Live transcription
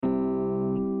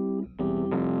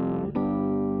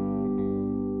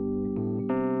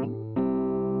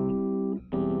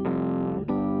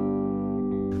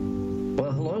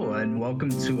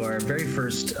welcome to our very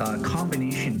first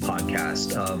combination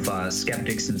podcast of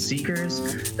Skeptics and Seekers,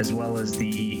 as well as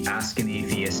the Ask an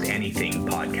Atheist Anything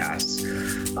podcasts.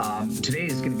 Today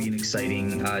is going to be an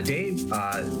exciting day.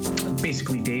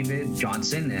 Basically, David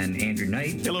Johnson and Andrew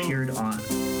Knight appeared on...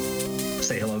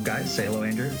 Say hello, guys. Say hello,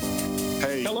 Andrew.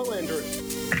 Hey. Hello, Andrew.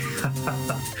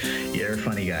 You're a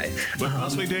funny guy.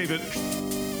 Mostly David.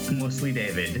 Mostly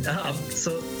David.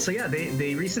 So yeah,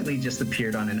 they recently just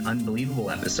appeared on an Unbelievable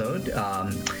episode,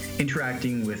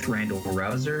 interacting with Randall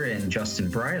Rouser and Justin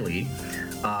Briley,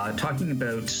 talking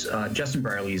about Justin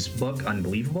Briley's book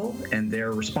Unbelievable and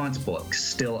their response book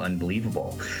Still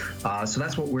Unbelievable. So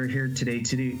that's what we're here today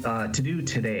to do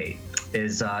today.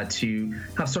 Is to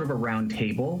have sort of a round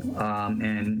table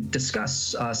and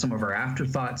discuss some of our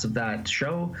afterthoughts of that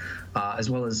show, as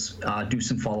well as do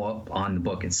some follow-up on the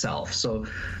book itself. So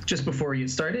just before we get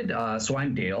started, so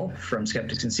I'm Dale from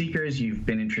Skeptics and Seekers. You've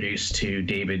been introduced to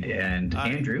David and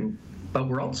Andrew, but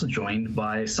we're also joined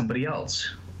by somebody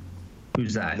else.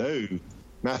 Who's that? Hello,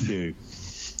 Matthew,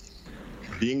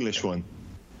 the English one.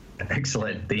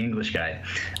 Excellent, the English guy.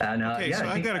 And, okay, so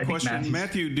I've got a question.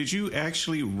 Matthew, did you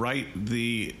actually write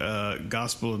the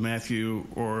Gospel of Matthew,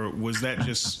 or was that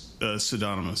just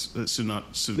pseudonymous?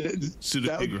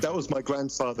 That was my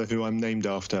grandfather, who I'm named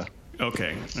after.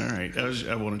 Okay, all right.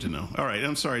 I wanted to know. All right,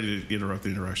 I'm sorry to interrupt the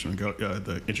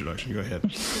introduction. Go ahead.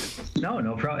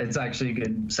 No problem. It's actually a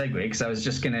good segue, because I was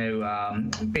just going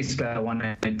to basically I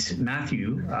wanted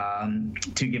Matthew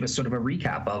to give us sort of a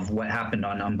recap of what happened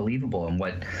on Unbelievable and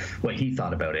what he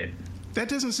thought about it. That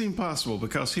doesn't seem possible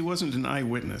because he wasn't an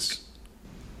eyewitness.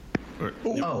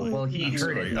 Well, he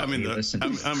heard it. I'm in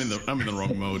the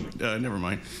wrong mode. Never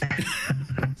mind.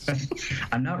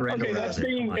 I'm not ready. Okay, that's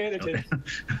being edited.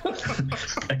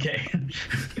 Okay.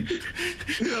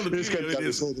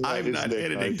 I'm not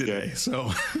editing today,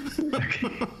 so.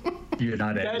 Okay. You're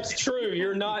not editing. That's true.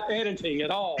 You're not editing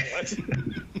at all.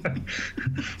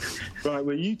 Right.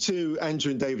 Well, you two,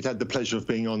 Andrew and David, had the pleasure of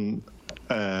being on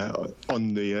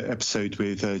the episode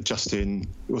with Justin.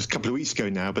 It was a couple of weeks ago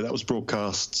now, but that was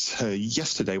broadcast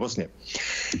yesterday, wasn't it?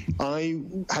 I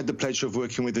had the pleasure of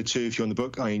working with the two of you on the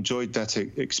book. I enjoyed that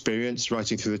experience,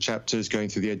 writing through the chapters, going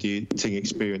through the editing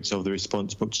experience of the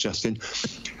response book to Justin.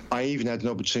 I even had an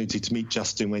opportunity to meet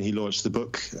Justin when he launched the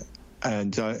book.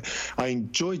 And I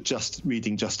enjoyed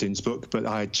reading Justin's book, but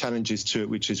I had challenges to it,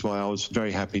 which is why I was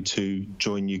very happy to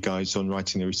join you guys on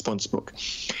writing the response book.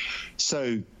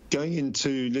 So going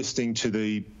into listening to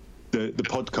the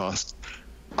podcast,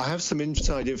 I have some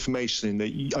inside information in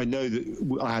that I know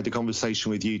that I had a conversation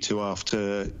with you two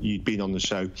after you'd been on the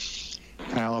show,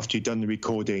 after you'd done the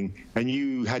recording, and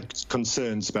you had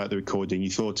concerns about the recording. You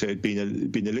thought it had been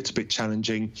a little bit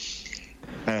challenging.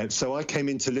 So I came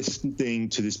into listening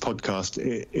to this podcast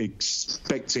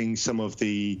expecting some of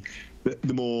the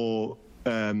more,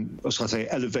 what shall I say,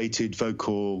 elevated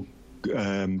vocal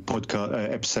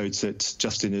podcast episodes that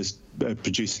Justin has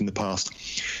produced in the past.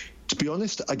 To be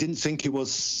honest, I didn't think it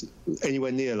was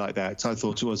anywhere near like that. I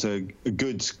thought it was a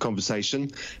good conversation.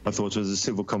 I thought it was a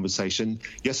civil conversation.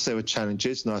 Yes, there were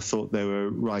challenges, and I thought they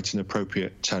were right and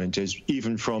appropriate challenges.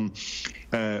 Even from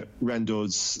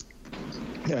Randall's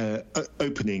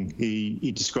opening,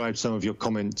 he described some of your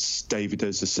comments, David,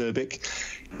 as acerbic.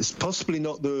 It's possibly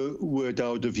not the word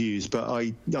I would have used, but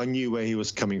I knew where he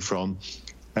was coming from.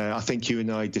 I think you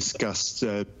and I discussed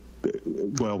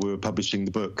while we were publishing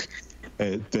the book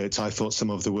that I thought some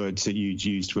of the words that you'd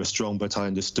used were strong, but I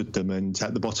understood them. And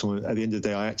at the end of the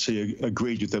day, I actually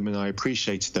agreed with them and I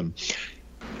appreciated them.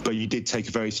 But you did take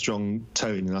a very strong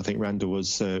tone, and I think Randall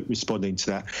was responding to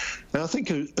that. And I think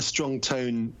a strong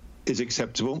tone is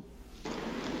acceptable.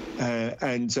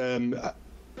 And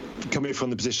coming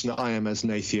from the position that I am as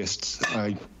an atheist,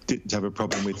 I didn't have a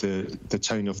problem with the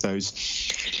tone of those.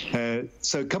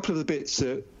 So a couple of the bits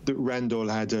that Randall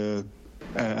had a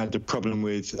problem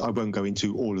with, I won't go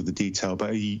into all of the detail,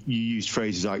 but you used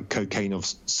phrases like cocaine of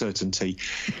certainty,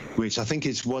 which I think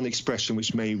is one expression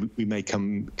which we may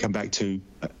come back to.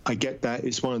 I get that.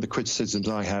 It's one of the criticisms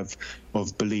I have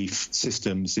of belief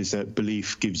systems, is that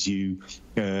belief gives you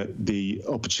the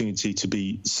opportunity to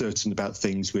be certain about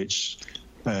things which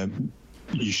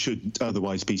you should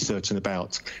otherwise be certain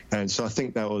about. And so I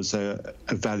think that was a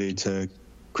valid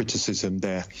criticism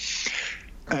there.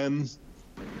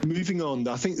 Moving on,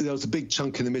 I think there was a big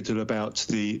chunk in the middle about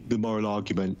the moral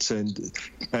argument, and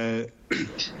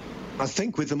I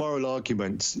think with the moral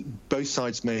argument, both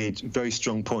sides made very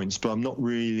strong points, but I'm not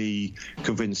really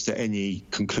convinced that any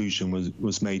conclusion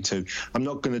was made to. I'm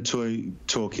not going to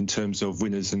talk in terms of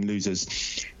winners and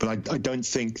losers, but I don't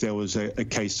think there was a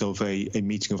case of a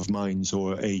meeting of minds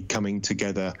or a coming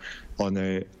together on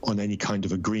any kind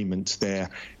of agreement there.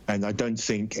 And I don't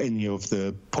think any of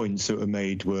the points that were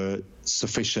made were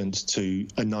sufficient to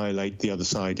annihilate the other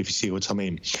side, if you see what I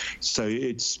mean. So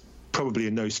it's probably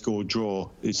a no-score draw,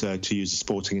 to use a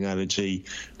sporting analogy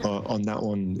on that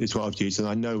one, is what I've used. And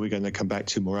I know we're going to come back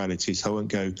to morality, so I won't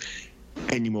go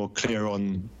any more clear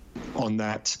on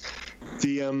that.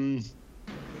 The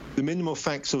minimal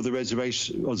facts of the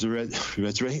resurrection,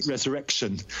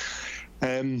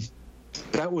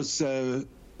 that was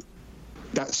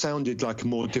that sounded like a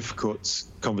more difficult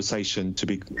conversation, to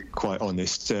be quite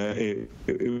honest. It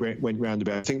went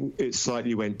roundabout. I think it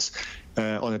slightly went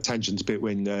on a tangent a bit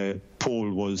when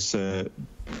Paul was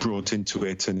brought into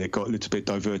it, and it got a little bit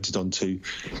diverted onto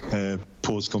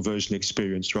Paul's conversion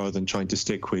experience rather than trying to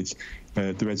stick with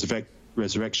the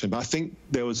resurrection. But I think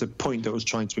there was a point that was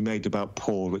trying to be made about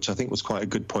Paul, which I think was quite a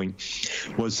good point,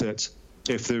 was that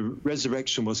if the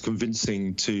resurrection was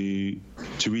convincing to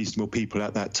reasonable people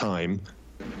at that time,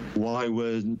 why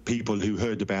were people who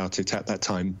heard about it at that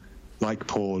time, like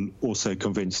Paul, also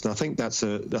convinced? And I think that's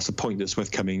a point that's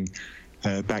worth coming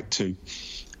back to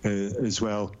as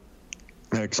well,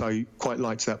 because I quite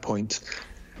liked that point.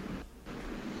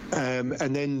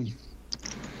 And then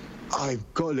I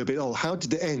got a little bit, how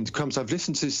did it end? Crumbs, I've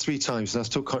listened to this 3 times and I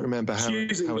still can't remember how.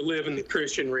 Choosing to live in the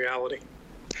Christian reality.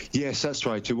 Yes, that's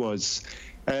right, it was.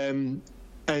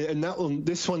 And that one,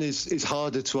 this one is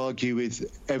harder to argue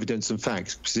with evidence and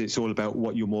facts, because it's all about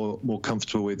what you're more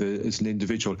comfortable with as an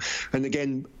individual. And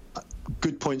again,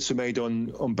 good points were made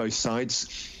on both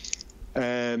sides.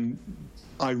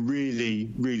 I really,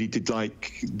 really did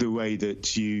like the way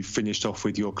that you finished off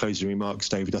with your closing remarks,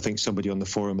 David. I think somebody on the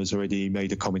forum has already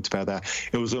made a comment about that.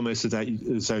 It was almost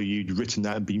as though you'd written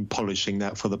that and been polishing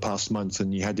that for the past month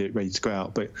and you had it ready to go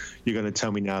out. But you're going to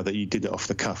tell me now that you did it off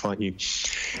the cuff, aren't you?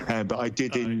 But I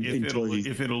did enjoy...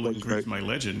 If it'll increase my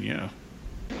legend, yeah.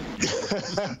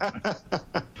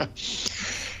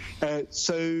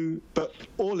 But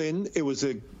all in, it was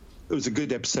a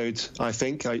good episode, I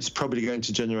think. It's probably going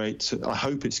to generate, I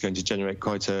hope it's going to generate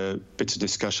quite a bit of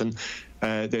discussion.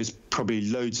 There's probably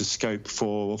loads of scope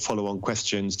for follow-on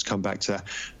questions to come back to that.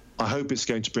 I hope it's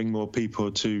going to bring more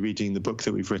people to reading the book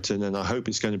that we've written, and I hope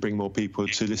it's going to bring more people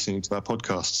to listening to our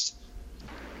podcasts.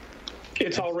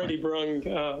 It's already bringing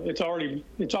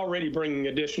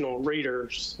additional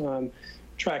readers,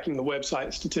 tracking the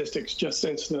website statistics just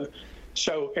since the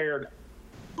show aired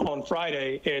on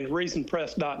Friday, and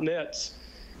ReasonPress.net's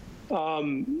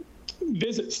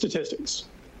visit statistics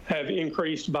have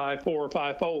increased by 4 or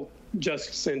 5-fold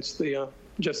just since the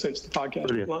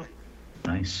podcast live.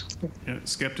 Nice. Yeah,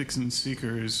 Skeptics and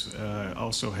Seekers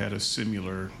also had a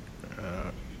similar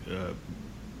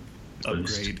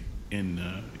upgrade in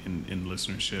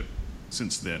listenership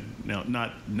since then. Now,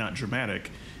 not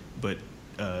dramatic, but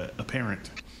apparent.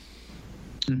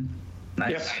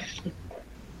 Nice. Yeah.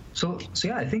 So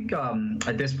yeah, I think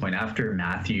at this point, after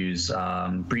Matthew's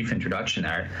brief introduction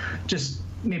there, just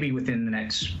maybe within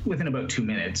about 2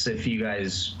 minutes, if you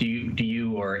guys, do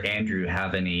you or Andrew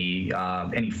have any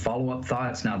follow-up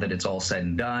thoughts now that it's all said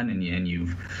and done and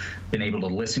you've been able to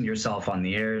listen to yourself on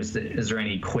the air? Is there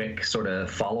any quick sort of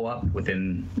follow-up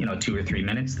within 2 or 3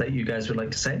 minutes that you guys would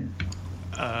like to say?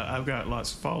 I've got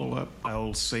lots of follow-up.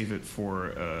 I'll save it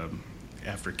for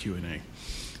after Q&A.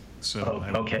 So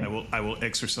okay. I will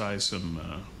exercise some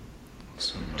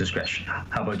discretion.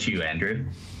 How about you, Andrew?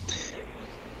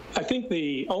 I think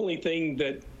the only thing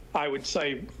that I would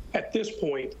say at this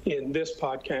point in this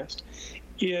podcast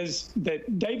is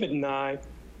that David and I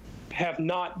have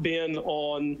not been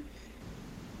on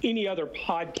any other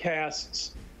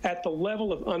podcasts at the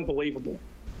level of Unbelievable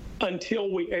until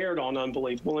we aired on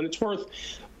Unbelievable. And it's worth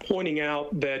pointing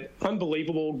out that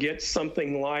Unbelievable gets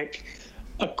something like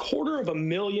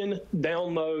 250,000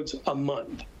 downloads a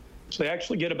month. So they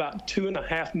actually get about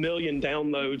 2.5 million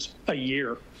downloads a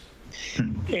year.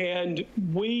 And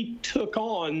we took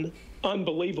on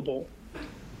Unbelievable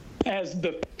as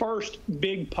the first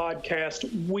big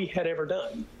podcast we had ever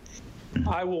done.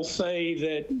 I will say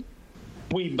that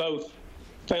we both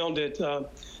found it a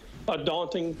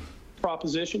daunting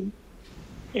proposition.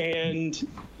 And,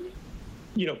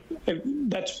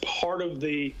 that's part of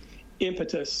the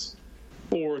impetus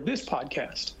for this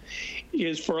podcast,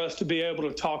 is for us to be able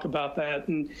to talk about that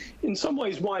and in some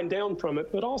ways wind down from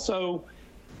it, but also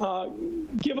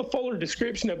give a fuller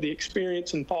description of the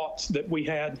experience and thoughts that we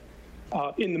had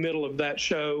in the middle of that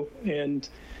show, and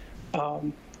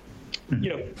to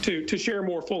share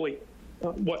more fully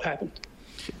what happened.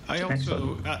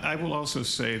 I will also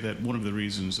say that one of the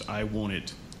reasons I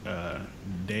wanted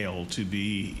Dale to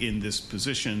be in this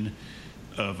position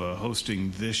of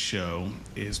hosting this show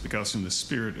is because, in the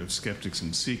spirit of Skeptics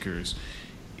and Seekers,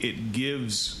 it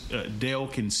gives Dale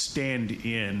can stand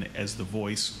in as the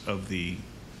voice of the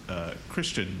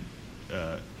Christian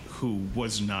who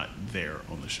was not there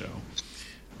on the show,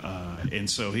 and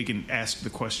so he can ask the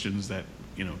questions that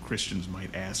Christians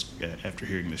might ask after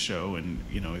hearing the show, and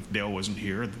if Dale wasn't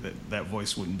here, that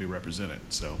voice wouldn't be represented.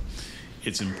 So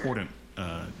it's important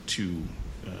to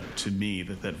me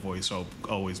that voice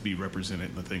always be represented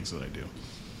in the things that I do.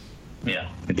 Yeah,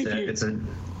 it's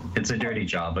a dirty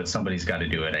job, but somebody's got to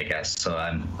do it, I guess. So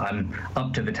I'm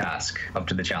up to the task, up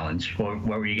to the challenge. What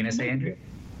were you going to say, Andrew?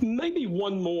 Maybe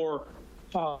one more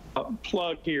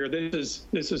plug here. This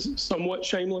is somewhat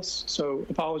shameless, so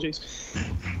apologies.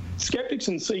 Skeptics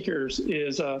and Seekers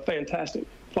is a fantastic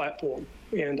platform,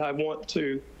 and I want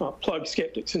to plug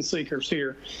Skeptics and Seekers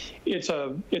here. It's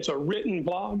a written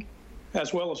blog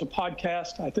as well as a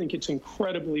podcast. I think it's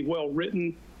incredibly well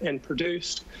written and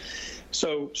produced.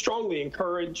 So strongly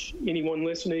encourage anyone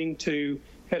listening to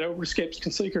head over to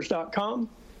skepticsandseekers.com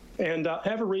and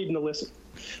have a read and a listen.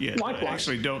 Yeah, likewise.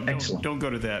 Actually, don't go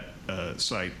to that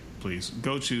site, please.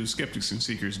 Go to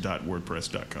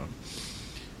skepticsandseekers.wordpress.com.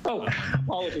 Oh,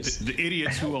 all of us. The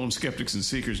idiots who own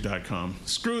skepticsandseekers.com.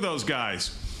 Screw those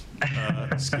guys.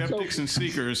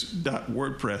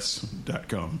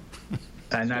 Skepticsandseekers.wordpress.com.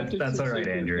 And that's all right,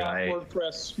 Andrew.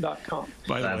 WordPress.com.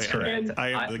 By the That's way, correct. I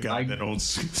am the guy that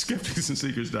owns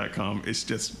skepticsandseekers.com.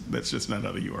 That's just not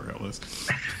how the URL is.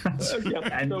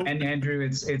 And Andrew,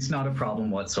 it's not a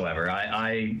problem whatsoever.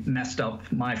 I messed up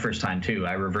my first time too.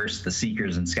 I reversed the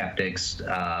Seekers and Skeptics,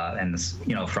 and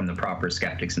from the proper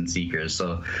Skeptics and Seekers.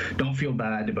 So don't feel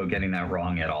bad about getting that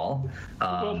wrong at all.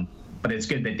 But it's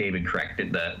good that David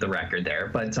corrected the record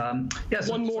there. But yes.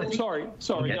 One more. Sorry,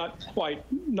 okay.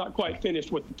 not quite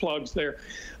finished with the plugs there.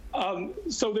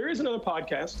 So there is another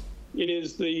podcast. It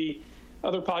is the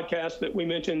other podcast that we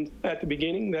mentioned at the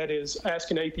beginning. That is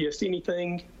Ask an Atheist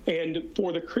Anything. And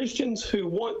for the Christians who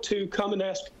want to come and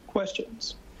ask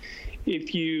questions,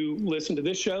 if you listen to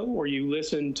this show, or you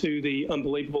listen to the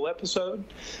Unbelievable episode,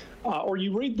 or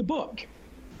you read the book,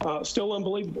 Still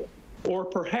Unbelievable, or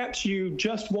perhaps you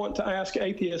just want to ask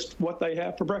atheists what they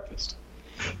have for breakfast,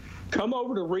 come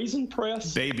over to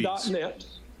reasonpress.net.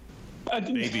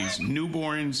 Babies,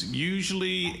 newborns,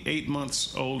 usually 8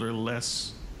 months old or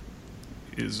less,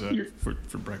 is for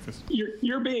breakfast.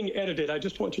 You're being edited. I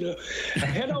just want you to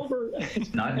head over.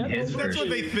 Not in his version. That's what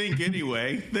they think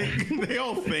anyway. They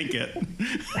all think it.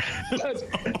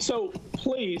 So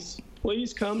please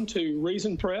come to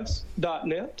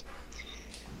reasonpress.net.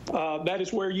 That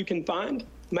is where you can find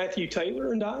Matthew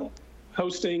Taylor and I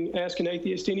hosting Ask an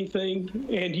Atheist Anything,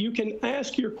 and you can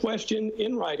ask your question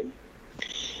in writing.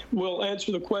 We'll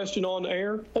answer the question on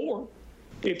air, or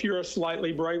if you're a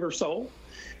slightly braver soul,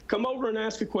 come over and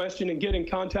ask a question and get in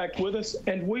contact with us,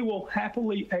 and we will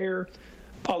happily air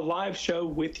a live show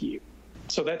with you.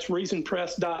 So that's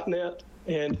reasonpress.net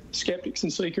and Skeptics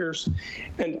and Seekers,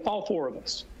 and all four of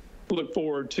us look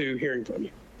forward to hearing from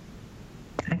you.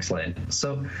 Excellent.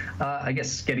 So I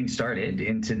guess getting started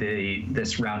into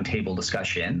this roundtable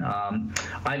discussion,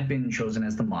 I've been chosen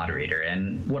as the moderator,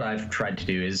 and what I've tried to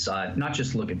do is not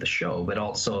just look at the show, but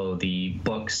also the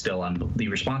book, the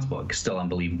response book, Still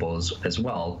Unbelievable, as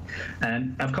well.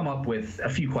 And I've come up with a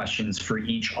few questions for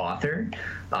each author,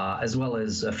 as well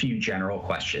as a few general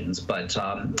questions. But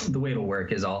the way it'll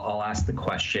work is I'll ask the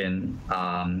question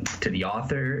to the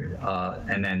author,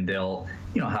 and then they'll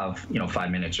have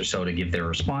 5 minutes or so to give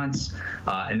their response,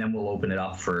 and then we'll open it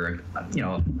up for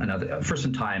for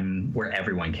some time where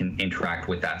everyone can interact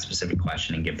with that specific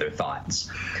question and give their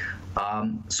thoughts.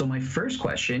 So my first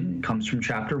question comes from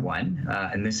chapter 1,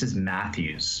 and this is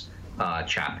Matthew's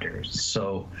chapter.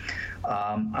 So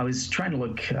I was trying to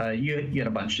look. You had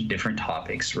a bunch of different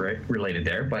topics related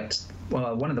there, but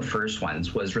one of the first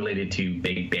ones was related to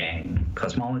Big Bang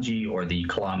cosmology, or the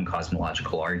Kalam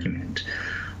cosmological argument.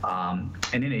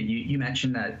 And in it, you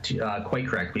mentioned that quite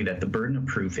correctly, that the burden of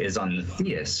proof is on the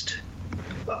theist.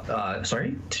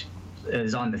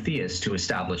 Is on the theist to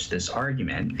establish this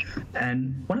argument.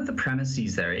 And one of the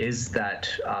premises there is that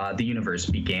the universe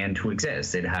began to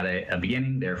exist. It had a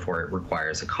beginning, therefore it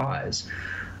requires a cause.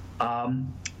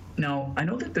 Now, I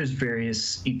know that there's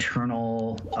various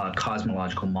eternal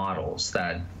cosmological models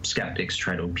that skeptics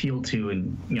try to appeal to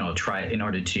and, try in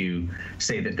order to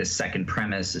say that this second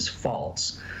premise is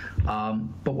false.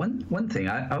 But one thing,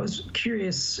 I was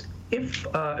curious, if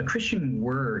a Christian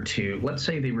were to, let's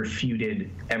say they refuted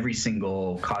every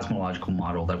single cosmological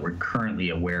model that we're currently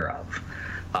aware of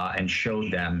and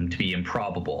showed them to be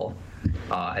improbable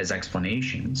as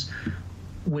explanations,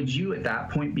 would you at that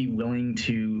point be willing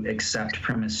to accept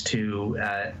premise 2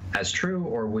 as true,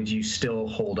 or would you still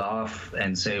hold off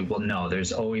and say, well, no,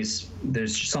 there's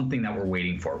something that we're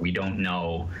waiting for. We don't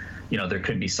know, there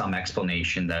could be some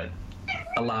explanation that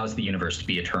allows the universe to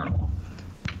be eternal?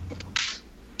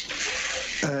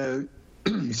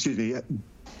 Excuse me.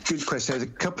 Good question. There's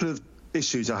a couple of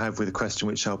issues I have with the question,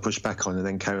 which I'll push back on and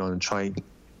then carry on and try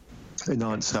and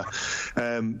answer.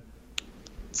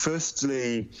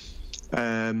 Firstly,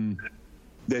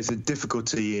 there's a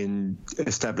difficulty in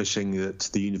establishing that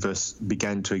the universe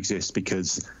began to exist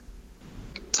because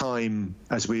time,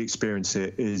 as we experience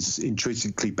it, is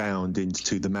intrinsically bound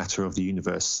into the matter of the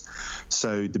universe.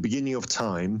 So the beginning of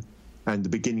time and the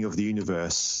beginning of the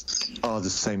universe are the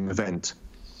same event.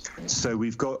 So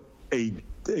we've got a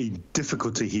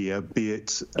difficulty here, be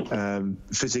it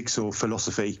physics or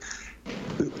philosophy.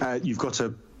 You've got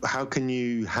how can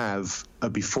you have a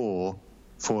before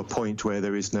for a point where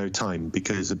there is no time,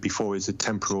 because a before is a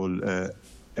temporal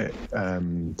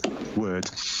word.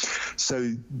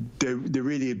 So they're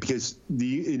really, because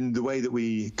in the way that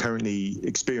we currently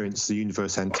experience the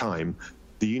universe and time,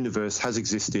 the universe has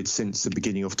existed since the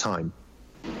beginning of time.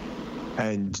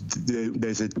 And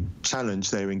there's a challenge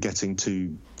there in getting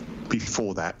to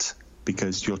before that,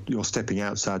 because you're stepping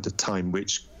outside the time,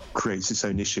 which creates its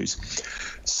own issues.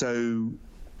 So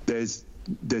there's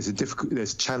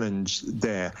a challenge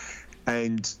there.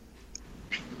 And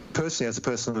personally, as a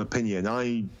personal opinion,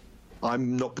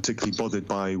 I'm not particularly bothered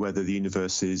by whether the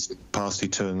universe is past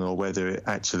eternal or whether it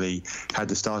actually had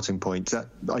a starting point.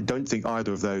 I don't think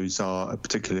either of those are a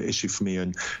particular issue for me,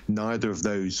 and neither of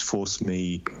those force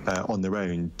me on their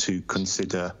own to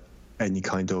consider any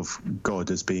kind of God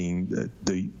as being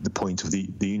the point of the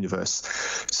universe.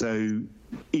 So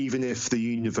even if the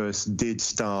universe did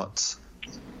start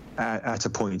at a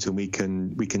point, and we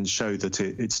can show that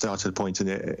it started a point and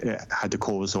it had a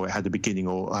cause, or it had a beginning,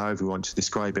 or however we want to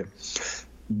describe it,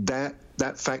 that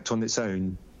fact on its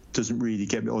own doesn't really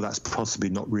get me, or that's possibly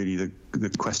not really the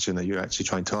question that you're actually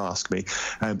trying to ask me,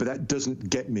 but that doesn't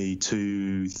get me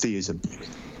to theism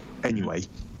anyway.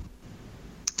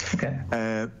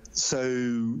 Okay.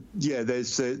 So yeah,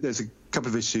 there's a couple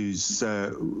of issues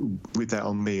with that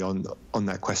on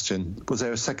that question. Was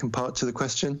there a second part to the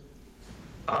question?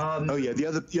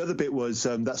 The other bit was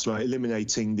that's right,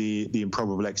 eliminating the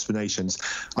improbable explanations.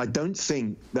 I don't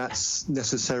think that's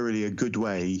necessarily a good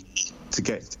way to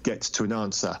get to an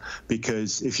answer,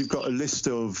 because if you've got a list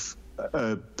of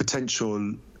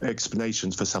potential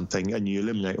explanations for something and you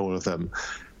eliminate all of them,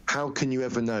 how can you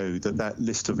ever know that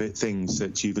list of things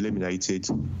that you've eliminated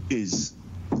is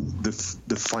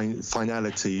the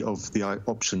finality of the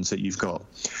options that you've got?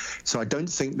 So I don't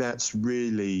think that's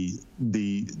really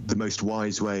the most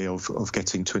wise way of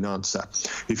getting to an answer.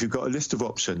 If you've got a list of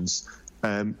options,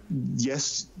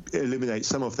 yes, eliminate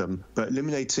some of them, but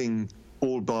eliminating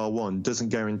all bar one doesn't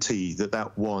guarantee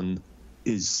that one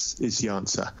is the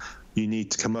answer. You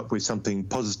need to come up with something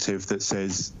positive that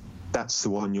says that's the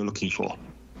one you're looking for.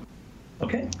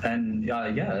 Okay, and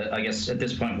I guess at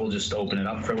this point we'll just open it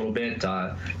up for a little bit.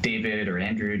 David or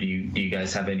Andrew, do you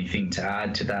guys have anything to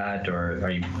add to that, or are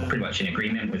you pretty much in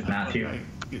agreement with Matthew?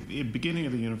 The beginning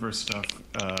of the universe stuff,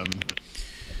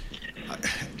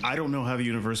 I don't know how the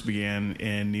universe began,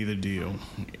 and neither do you.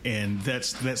 And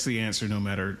that's the answer, no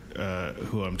matter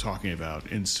who I'm talking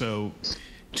about. And so,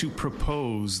 to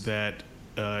propose that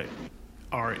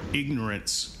our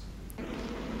ignorance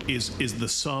is the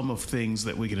sum of things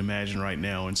that we can imagine right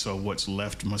now, and so what's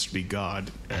left must be God.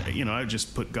 I would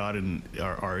just put God in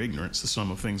our ignorance, the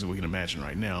sum of things that we can imagine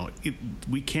right now.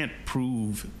 We can't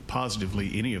prove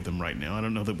positively any of them right now. I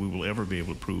don't know that we will ever be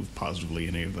able to prove positively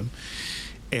any of them.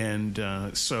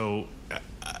 And so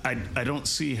I don't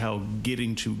see how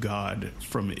getting to God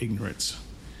from ignorance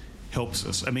helps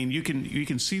us. I mean, you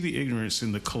can see the ignorance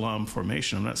in the Kalam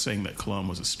formation. I'm not saying that Kalam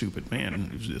was a stupid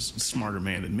man, he was a smarter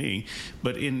man than me,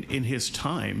 but in his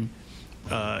time,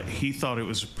 he thought it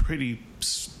was a pretty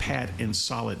pat and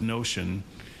solid notion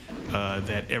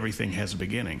that everything has a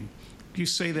beginning. You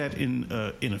say that in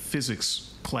a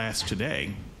physics class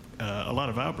today, a lot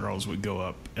of eyebrows would go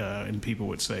up, and people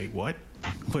would say, "What?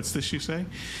 What's this you say?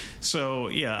 So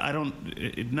yeah, I don't.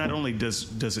 It not only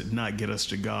does it not get us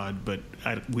to God, but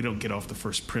we don't get off the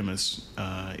first premise.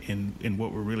 In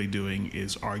what we're really doing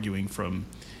is arguing from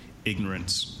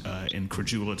ignorance and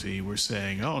credulity. We're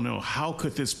saying, oh no, how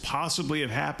could this possibly have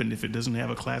happened if it doesn't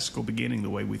have a classical beginning the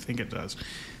way we think it does?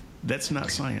 That's not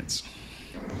science.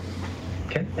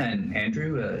 Okay, and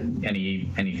Andrew,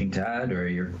 anything to add, or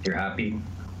you're happy?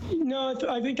 No,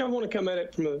 I think I want to come at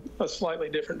it from a slightly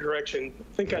different direction.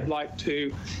 I think I'd like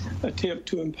to attempt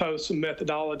to impose some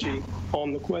methodology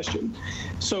on the question.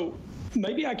 So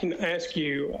maybe I can ask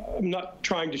you, I'm not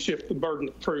trying to shift the burden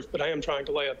of proof, but I am trying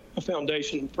to lay a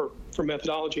foundation for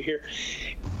methodology here.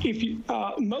 If you,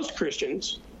 most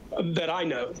Christians that I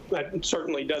know, that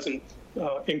certainly doesn't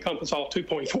encompass all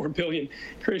 2.4 billion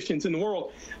Christians in the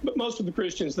world, but most of the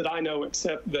Christians that I know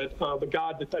accept that the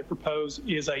God that they propose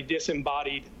is a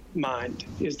disembodied mind.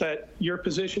 Is that your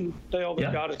position, Dale?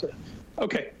 That God is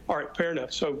okay, all right, fair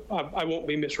enough. So I won't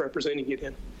be misrepresenting you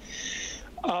then.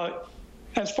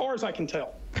 As far as I can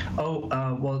tell.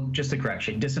 Well, just a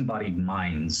correction. Disembodied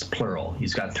minds, plural.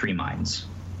 He's got 3 minds.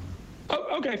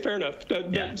 Oh, okay, fair enough.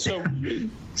 So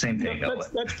same thing.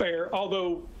 That's fair.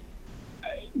 Although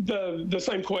the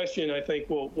same question I think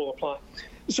will apply.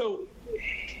 So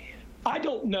I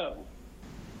don't know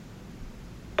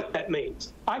what that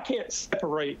means. I can't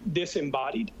separate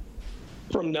disembodied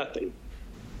from nothing.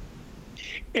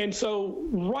 And so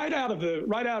right out of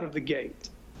the gate,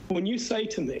 when you say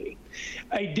to me,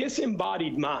 a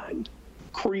disembodied mind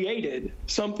created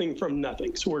something from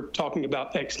nothing. So we're talking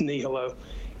about ex nihilo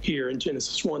here in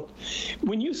Genesis 1.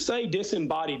 When you say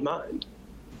disembodied mind,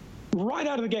 right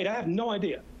out of the gate, I have no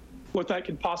idea what that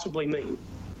could possibly mean.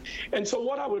 And so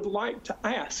what I would like to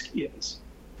ask is,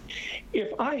 if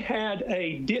I had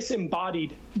a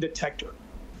disembodied detector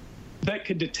that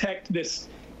could detect this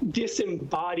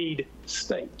disembodied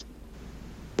state,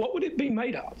 what would it be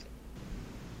made of?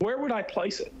 Where would I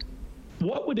place it?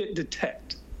 What would it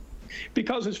detect?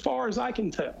 Because as far as I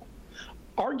can tell,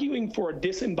 arguing for a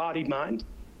disembodied mind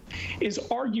is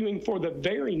arguing for the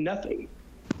very nothing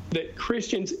that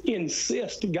Christians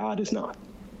insist God is not.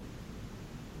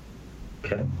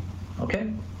 Okay.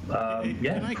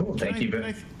 Cool. Thank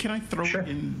you. Can I throw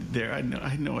in there? I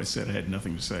know I said I had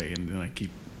nothing to say, and then I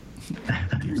keep.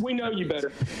 We know you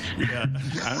better. Yeah,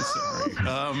 I'm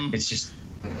sorry. It's just.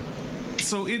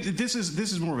 So this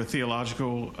is more of a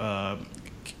theological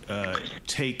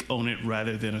take on it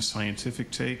rather than a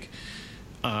scientific take.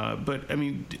 But I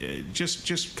mean,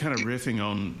 just kind of riffing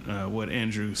on what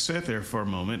Andrew said there for a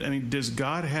moment. I mean, does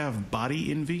God have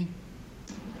body envy?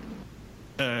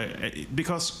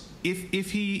 Because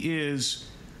if he is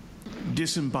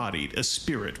disembodied, a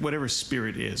spirit, whatever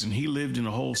spirit is, and he lived in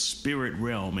a whole spirit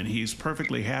realm, and he's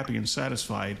perfectly happy and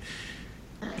satisfied,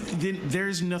 then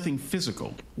there's nothing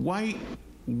physical. Why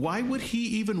would he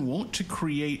even want to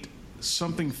create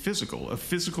something physical, a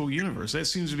physical universe? That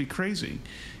seems to be crazy.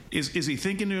 Is he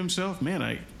thinking to himself, man,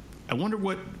 I wonder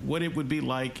what it would be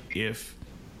like if,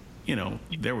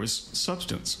 there was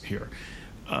substance here.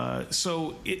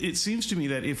 So it seems to me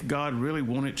that if God really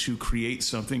wanted to create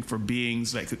something for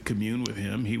beings that could commune with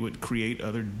him, he would create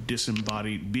other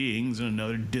disembodied beings in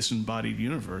another disembodied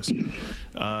universe.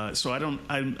 So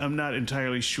I'm not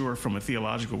entirely sure from a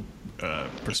theological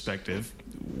perspective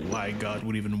why God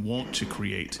would even want to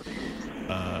create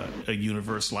a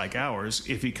universe like ours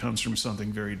if he comes from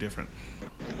something very different.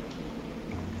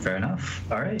 Fair enough.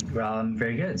 All right.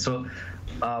 Very good. So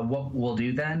what we'll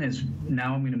do then is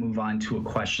now I'm going to move on to a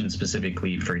question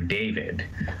specifically for David.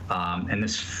 And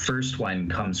this first one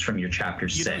comes from your chapter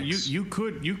 6. You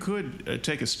could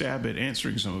take a stab at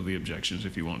answering some of the objections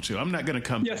if you want to. I'm not going to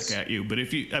come back at you, but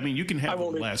if you can have the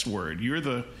last word. You're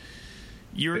the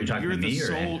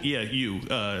sole. Yeah, you,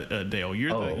 Dale.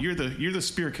 You're the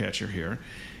spear catcher here.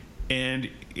 And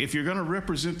if you're going to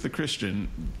represent the Christian,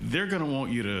 they're going to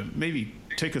want you to maybe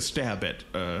take a stab at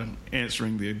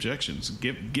answering the objections.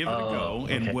 Give it a go,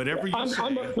 and whatever you say.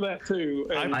 I'm up for that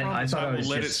too. I thought I was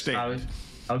let it stand.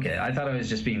 Okay, I thought I was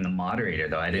just being the moderator,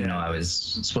 though. I didn't know I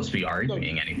was supposed to be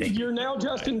arguing anything. You're now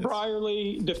Justin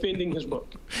Brierley defending his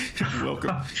book.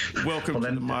 Welcome to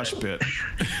the mosh pit.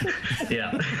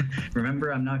 Yeah.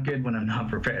 Remember, I'm not good when I'm not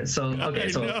prepared. So, okay.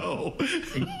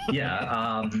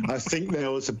 Yeah. I think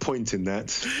there was a point in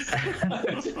that.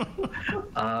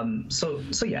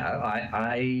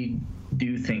 I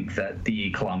do think that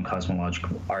the Kalam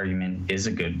cosmological argument is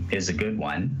a good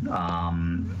one.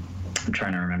 I'm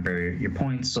trying to remember your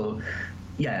points. So,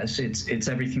 Yes, it's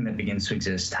everything that begins to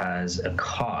exist has a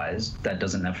cause. That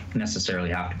doesn't necessarily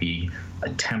have to be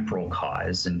a temporal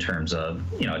cause in terms of,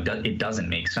 it doesn't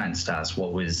make sense to us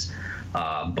what was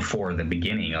before the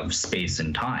beginning of space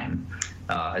and time,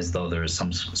 as though there's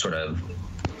some sort of,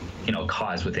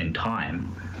 cause within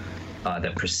time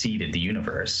that preceded the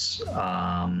universe.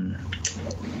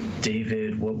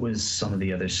 David, what was some of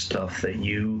the other stuff that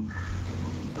you...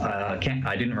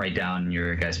 I didn't write down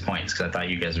your guys' points because I thought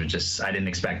you guys were I didn't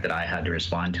expect that I had to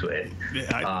respond to it. Yeah,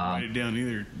 I didn't write it down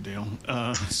either, Dale.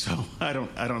 So I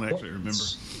don't actually remember.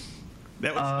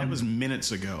 That was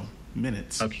minutes ago.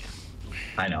 Minutes. Okay.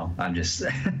 I know. I'm just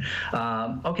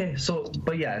okay. So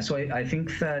I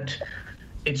think that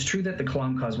it's true that the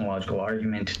Kalam cosmological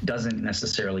argument doesn't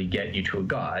necessarily get you to a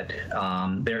god.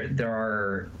 There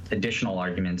are additional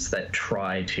arguments that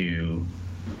try to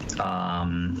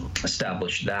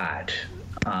establish that,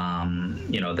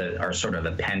 that are sort of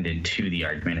appended to the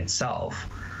argument itself.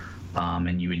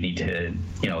 And you would need to,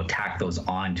 tack those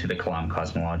onto the Kalam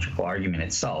cosmological argument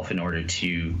itself in order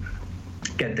to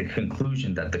get the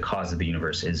conclusion that the cause of the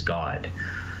universe is God.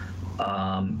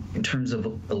 In terms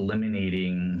of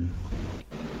eliminating...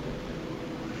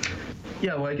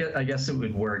 Yeah, well, I guess it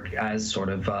would work as sort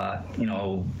of,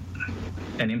 an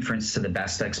inference to the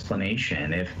best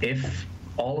explanation. If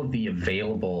all of the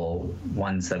available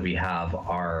ones that we have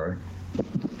are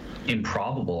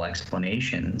improbable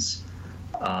explanations,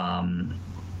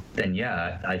 then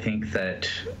yeah, I think that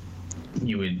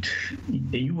you would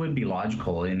be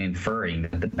logical in inferring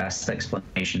that the best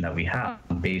explanation that we have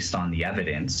based on the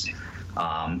evidence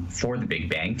for the Big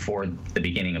Bang, for the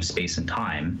beginning of space and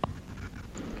time,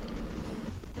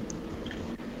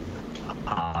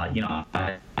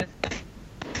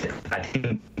 I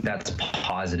think that's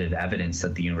positive evidence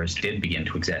that the universe did begin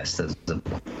to exist, as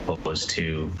opposed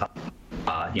to,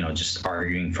 just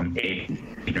arguing from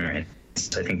ignorance.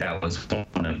 I think that was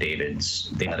one of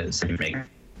David's things to make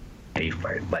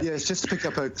for it. But yes, just to pick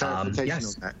up a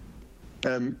clarification on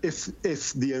that.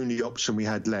 If the only option we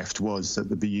had left was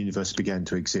that the universe began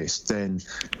to exist, then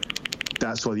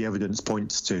that's what the evidence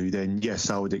points to, then yes,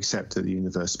 I would accept that the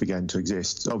universe began to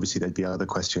exist. Obviously, there'd be other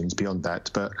questions beyond that,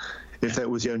 but if that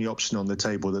was the only option on the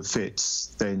table that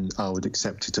fits, then I would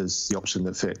accept it as the option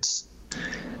that fits.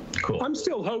 Cool. I'm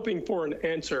still hoping for an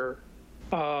answer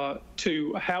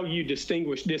to how you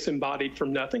distinguish disembodied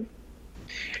from nothing,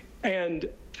 and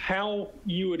how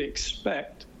you would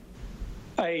expect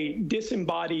a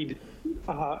disembodied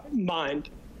mind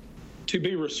to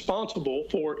be responsible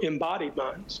for embodied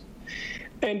minds.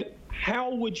 And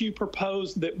how would you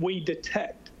propose that we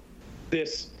detect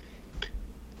this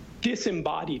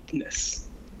disembodiedness?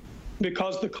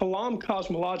 Because the Kalam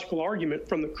cosmological argument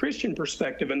from the Christian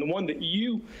perspective, and the one that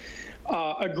you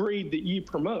agreed that you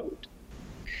promote,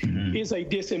 is a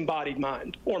disembodied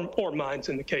mind, or minds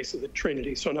in the case of the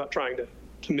Trinity. So I'm not trying to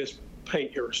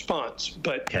mispaint your response,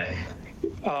 but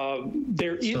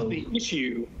there is the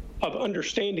issue of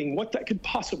understanding what that could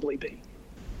possibly be.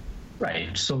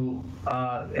 Right. So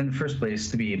in the first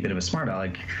place, to be a bit of a smart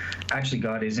aleck, actually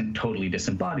God isn't totally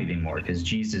disembodied anymore, because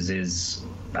Jesus is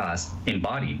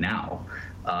embodied now,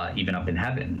 even up in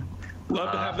heaven.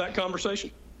 Love to have that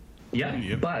conversation.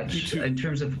 Yeah, but in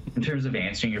terms of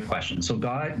answering your question, so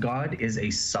God is a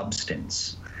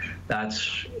substance.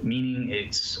 That's meaning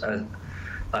it's a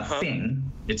thing.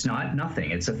 It's not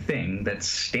nothing. It's a thing that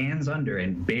stands under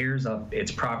and bears up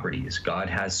its properties. God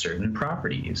has certain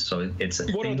properties, so it's a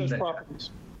thing. What are those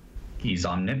properties? He's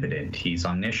omnipotent. He's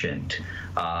omniscient.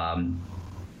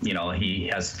 He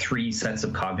has 3 sets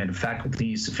of cognitive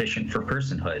faculties sufficient for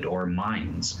personhood or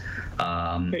minds.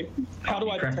 Okay. How do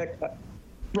I detect that?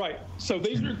 Right. So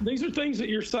these are things that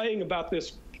you're saying about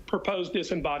this proposed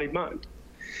disembodied mind.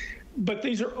 But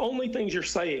these are only things you're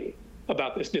saying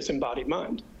about this disembodied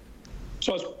mind.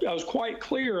 So I was quite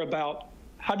clear about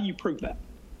how do you prove that?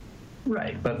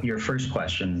 Right. But your first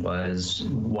question was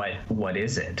what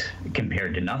is it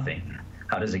compared to nothing?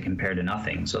 How does it compare to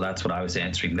nothing? So that's what I was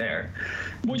answering there.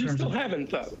 Well, you still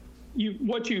haven't, though.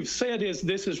 What you've said is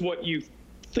this is what you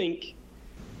think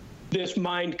this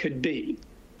mind could be.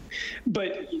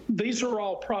 But these are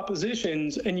all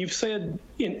propositions, and you've said,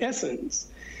 in essence,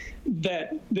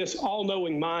 that this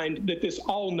all-knowing mind, that this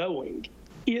all-knowing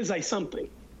is a something.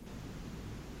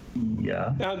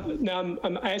 Yeah. Now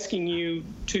I'm asking you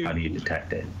to... How do you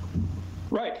detect it?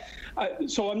 Right.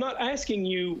 So I'm not asking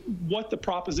you what the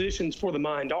propositions for the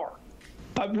mind are.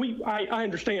 I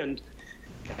understand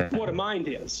what a mind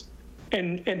is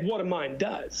and what a mind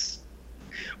does.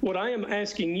 What I am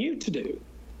asking you to do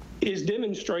is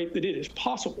demonstrate that it is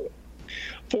possible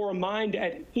for a mind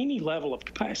at any level of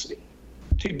capacity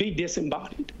to be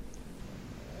disembodied.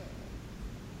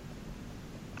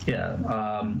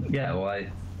 Well,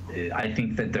 I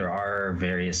think that there are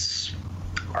various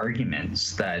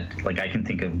arguments that, like, I can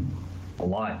think of a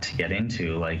lot to get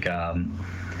into. Like,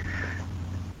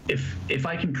 if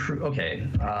I can prove,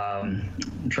 I'm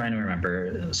trying to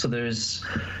remember. So there's,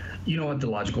 you know what the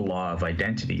logical law of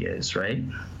identity is, right?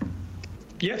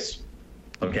 Yes.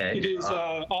 Okay. It is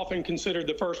often considered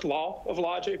the first law of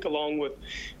logic, along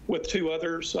with two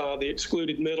others, the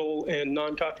excluded middle and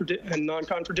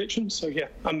non-contradiction. So yeah,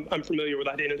 I'm familiar with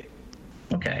identity.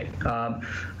 Okay.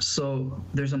 So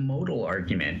there's a modal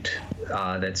argument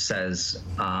that says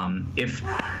if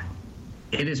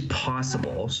it is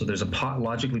possible, so there's a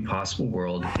logically possible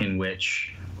world in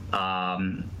which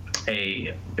I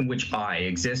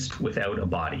exist without a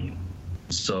body.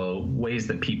 So ways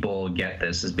that people get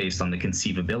this is based on the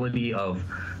conceivability of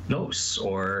ghosts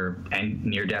and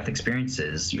near-death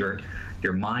experiences. Your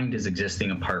mind is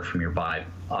existing apart from your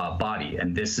body,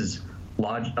 and this is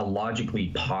a logically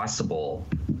possible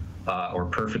or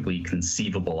perfectly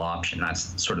conceivable option.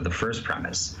 That's sort of the first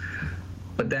premise.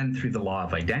 But then through the law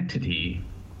of identity,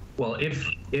 well, if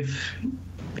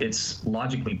it's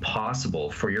logically possible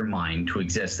for your mind to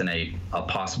exist in a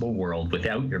possible world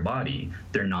without your body,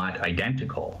 they're not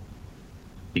identical,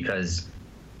 because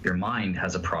your mind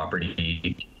has a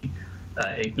property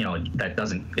that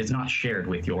is not shared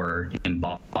with your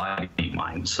embodied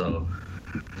mind. So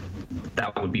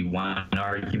that would be one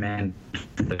argument.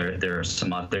 There are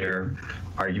some other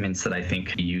arguments that I think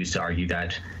can be used to argue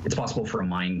that it's possible for a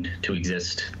mind to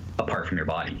exist apart from your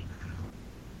body.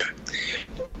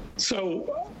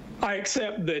 So I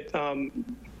accept that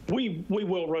we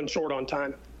will run short on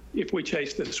time if we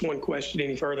chase this one question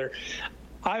any further.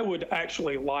 I would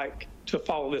actually like to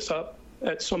follow this up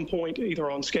at some point,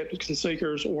 either on Skeptics and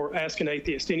Seekers or Ask an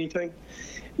Atheist Anything,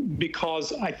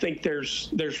 because I think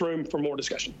there's room for more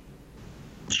discussion.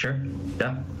 Sure.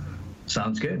 Yeah.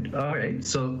 Sounds good. All right.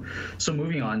 So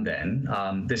moving on then,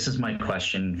 this is my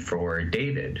question for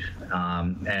David.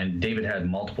 And David had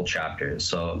multiple chapters,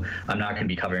 so I'm not going to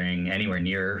be covering anywhere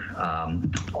near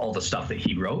all the stuff that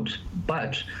he wrote.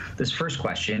 But this first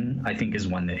question, I think, is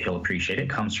one that he'll appreciate. It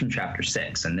comes from chapter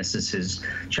 6, and this is his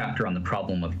chapter on the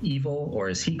problem of evil, or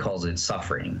as he calls it,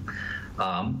 suffering.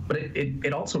 But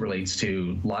it also relates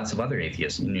to lots of other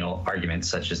atheist arguments,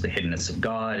 such as the hiddenness of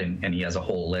God, and he has a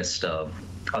whole list of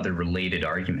other related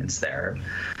arguments there.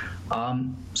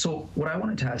 So what I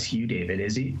wanted to ask you, David,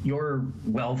 is you're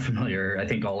well familiar, I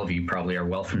think all of you probably are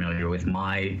well familiar with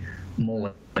my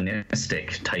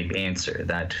Molinistic type answer,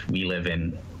 that we live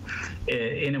in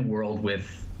a world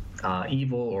with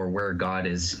evil, or where God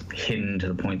is hidden to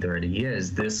the point that he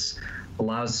is. This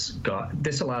allows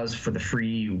for the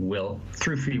free will,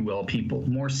 through free will, people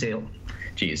more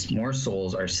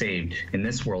souls are saved in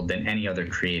this world than any other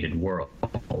created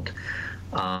world.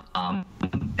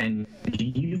 And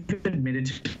you've admitted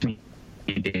to me,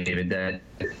 David, that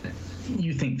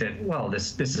you think that, well,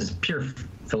 this is pure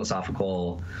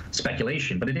philosophical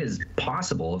speculation, but it is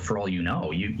possible for all you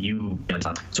know. It's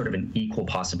sort of an equal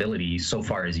possibility so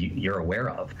far as you're aware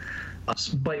of.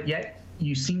 But yet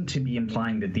you seem to be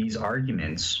implying that these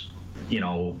arguments,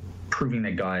 proving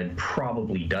that God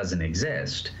probably doesn't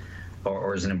exist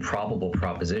or is an improbable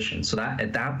proposition. So that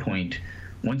at that point,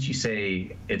 once you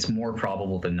say it's more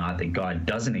probable than not that God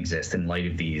doesn't exist in light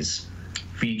of these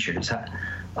features,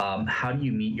 how do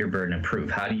you meet your burden of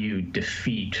proof? How do you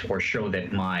defeat or show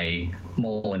that my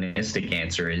Molinistic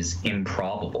answer is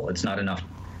improbable? It's not enough,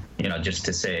 just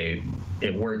to say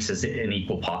it works as an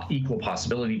equal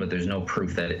possibility, but there's no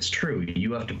proof that it's true.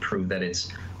 You have to prove that it's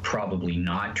probably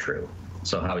not true.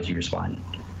 So how would you respond?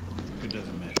 It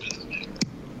doesn't matter.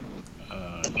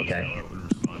 Okay.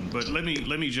 But let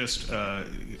me just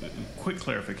quick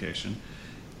clarification.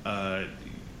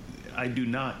 I do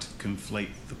not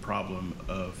conflate the problem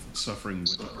of suffering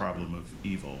with the problem of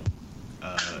evil.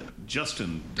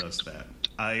 Justin does that.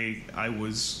 I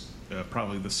was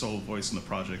probably the sole voice in the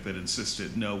project that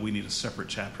insisted, no, we need a separate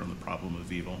chapter on the problem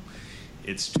of evil.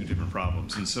 It's two different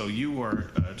problems. And so you are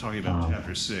talking about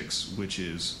chapter 6, which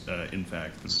is, in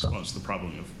fact, the response to the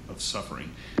problem of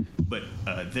suffering. But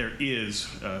there is,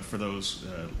 for those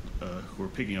who are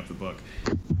picking up the book,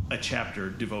 a chapter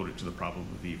devoted to the problem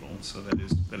of evil. So that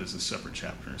is a separate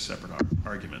chapter, a separate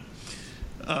argument.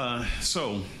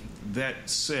 So that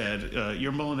said,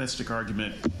 your Molinistic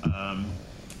argument,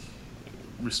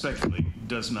 respectfully,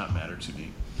 does not matter to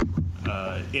me.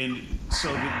 And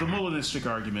so the Molinistic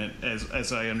argument,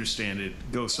 as I understand it,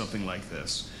 goes something like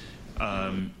this.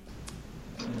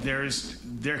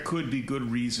 There could be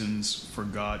good reasons for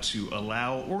God to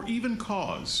allow or even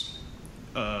cause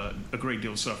a great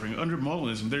deal of suffering. Under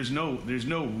Molinism, there's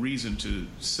no reason to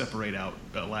separate out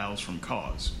allows from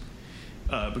cause,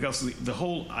 because the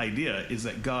whole idea is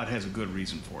that God has a good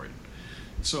reason for it.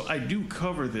 So I do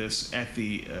cover this at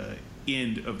the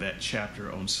end of that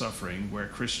chapter on suffering, where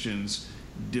Christians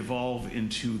devolve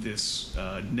into this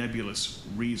nebulous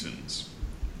reasons.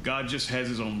 God just has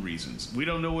his own reasons. We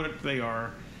don't know what they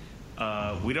are.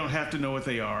 We don't have to know what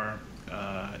they are.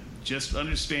 Just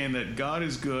understand that God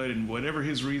is good, and whatever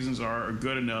his reasons are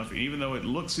good enough. And even though it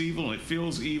looks evil, and it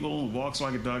feels evil, and walks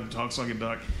like a duck, and talks like a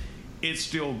duck, it's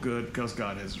still good because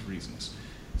God has his reasons.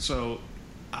 So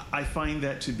I find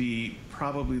that to be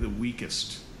probably the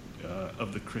weakest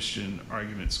of the Christian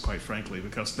arguments, quite frankly,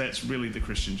 because that's really the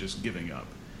Christian just giving up.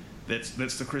 That's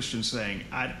the Christian saying,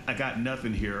 I got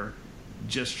nothing here,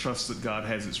 just trust that God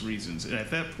has his reasons. And at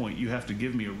that point, you have to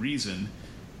give me a reason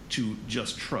to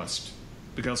just trust,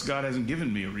 because God hasn't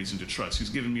given me a reason to trust. He's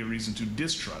given me a reason to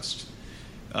distrust,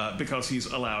 because he's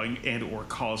allowing and or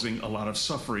causing a lot of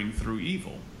suffering through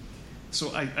evil.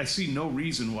 So I see no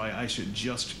reason why I should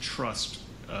just trust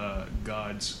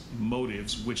God's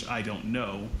motives, which I don't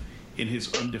know, in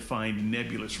his undefined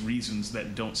nebulous reasons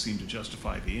that don't seem to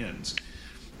justify the ends.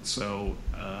 So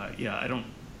I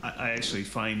actually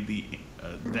find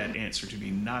that answer to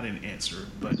be not an answer,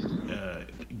 but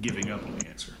giving up on the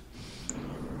answer.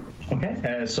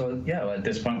 Okay, so at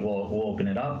this point we'll open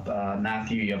it up.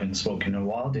 Matthew, you haven't spoken in a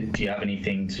while. Do you have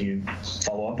anything to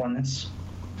follow up on this?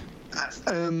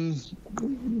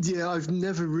 I've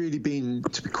never really been,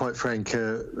 to be quite frank,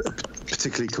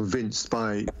 particularly convinced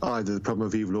by either the problem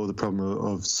of evil or the problem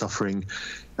of suffering,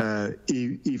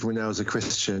 even when I was a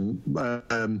Christian.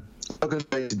 I'm not going to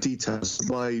go into details.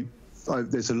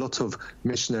 There's a lot of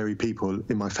missionary people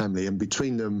in my family, and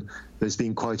between them, there's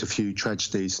been quite a few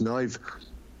tragedies. And I've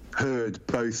heard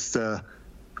both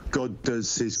God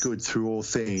does his good through all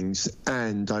things,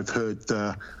 and I've heard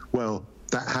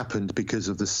that happened because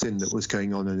of the sin that was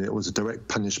going on, and it was a direct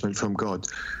punishment from God.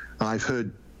 I've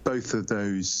heard both of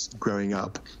those growing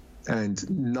up, and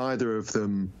neither of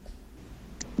them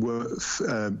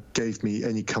gave me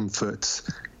any comfort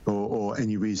or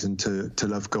any reason to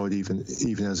love God, even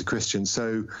as a Christian.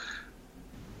 So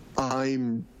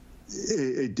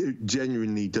it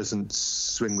genuinely doesn't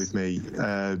swing with me.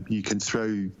 You can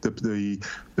throw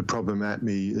the problem at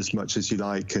me as much as you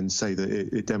like and say that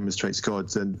it demonstrates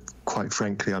God, and quite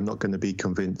frankly, I'm not going to be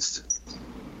convinced.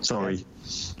 Sorry.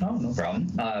 Oh, no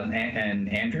problem. And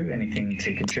Andrew, anything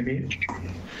to contribute?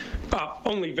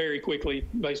 Only very quickly,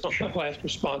 based on my last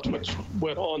response, which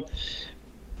went on.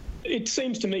 It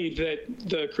seems to me that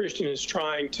the Christian is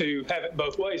trying to have it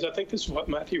both ways. I think this is what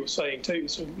Matthew was saying too,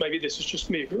 so maybe this is just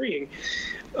me agreeing.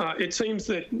 It seems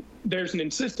that there's an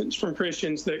insistence from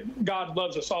Christians that God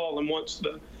loves us all and wants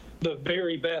the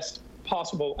very best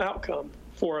possible outcome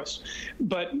for us.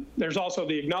 But there's also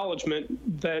the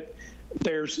acknowledgement that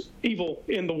there's evil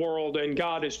in the world and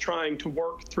God is trying to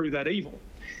work through that evil.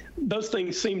 Those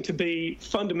things seem to be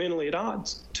fundamentally at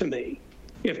odds to me.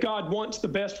 If God wants the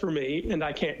best for me and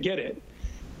I can't get it,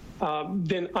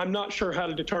 then I'm not sure how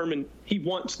to determine he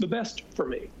wants the best for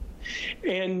me.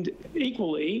 And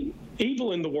equally,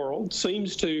 evil in the world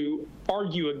seems to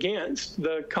argue against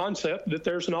the concept that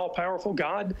there's an all-powerful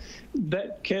God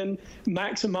that can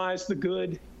maximize the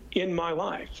good in my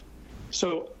life.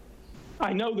 So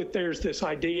I know that there's this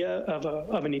idea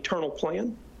of an eternal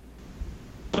plan,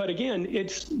 but again,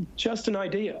 it's just an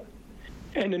idea.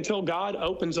 And until God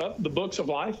opens up the books of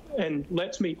life and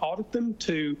lets me audit them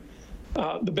to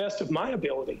the best of my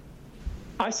ability,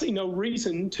 I see no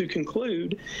reason to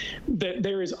conclude that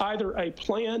there is either a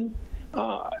plan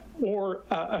or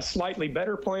a slightly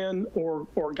better plan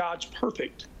or God's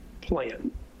perfect plan.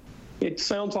 It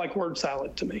sounds like word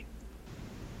salad to me.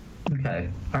 Okay.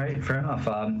 All right. Fair enough.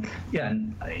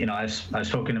 And I've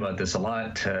spoken about this a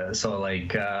lot.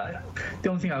 The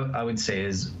only thing I would say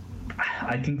is,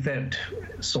 I think that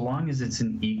so long as it's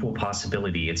an equal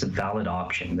possibility, it's a valid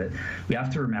option. That we have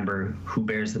to remember who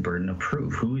bears the burden of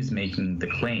proof, who is making the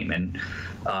claim, and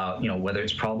whether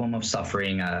it's problem of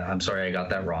suffering. I'm sorry, I got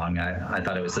that wrong. I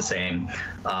thought it was the same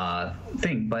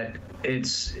thing, but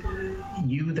it's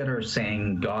you that are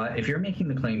saying God. If you're making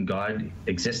the claim God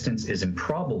existence is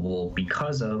improbable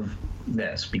because of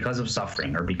this, because of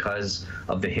suffering, or because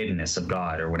of the hiddenness of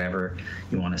God, or whatever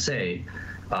you want to say.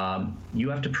 You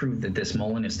have to prove that this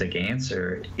Molinistic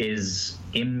answer is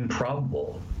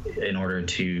improbable in order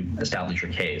to establish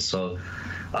your case. So,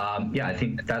 I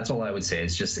think that's all I would say.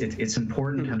 It's just it's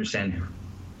important to understand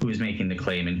who's making the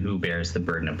claim and who bears the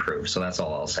burden of proof. So that's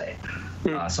all I'll say.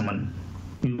 Someone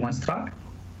who wants to talk?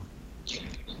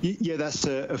 Yeah, that's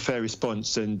a fair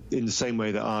response. And in the same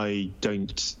way that I'm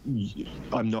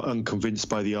not unconvinced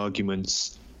by the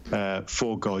arguments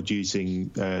for God using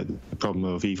the problem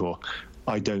of evil,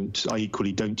 I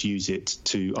equally don't use it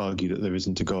to argue that there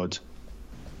isn't a God,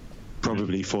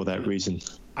 probably for that reason.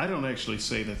 I don't actually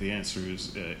say that the answer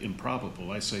is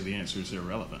improbable. I say the answer is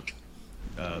irrelevant.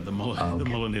 The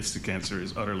Molinistic answer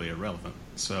is utterly irrelevant.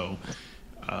 So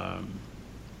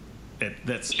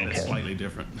that's slightly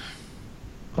different.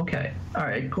 Okay. All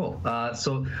right, cool.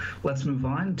 So let's move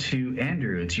on to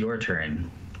Andrew. It's your turn.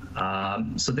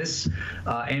 So this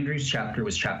Andrew's chapter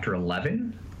was chapter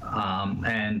 11.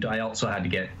 And I also had to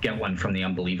get one from the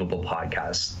Unbelievable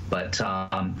podcast. But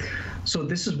so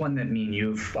this is one that me and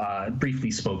you've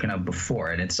briefly spoken of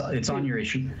before, and it's on your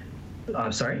issue.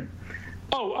 Sorry?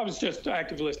 Oh, I was just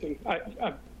active listening.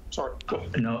 I'm sorry. Go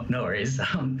ahead. No worries.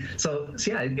 So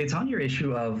yeah, it's on your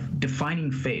issue of defining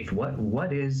faith.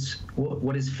 What is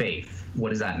faith? What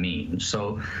does that mean?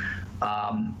 So.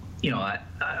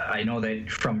 I know that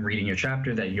from reading your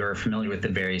chapter that you're familiar with the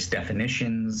various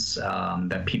definitions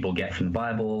that people get from the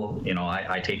Bible.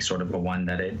 I take sort of a one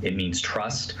that it means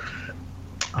trust.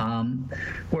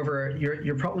 However,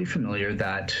 you're probably familiar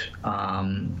that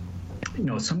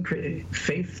some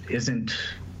faith isn't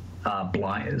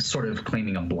blind, sort of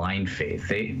claiming a blind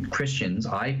faith. Christians,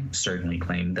 I certainly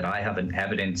claim that I have an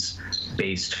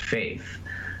evidence-based faith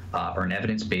or an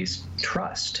evidence-based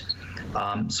trust.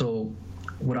 So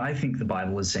what I think the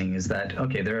Bible is saying is that,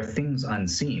 okay, there are things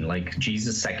unseen, like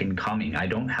Jesus' second coming. I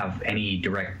don't have any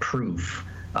direct proof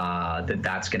that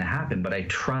that's going to happen, but I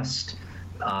trust,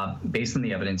 based on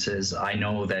the evidences, I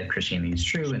know that Christianity is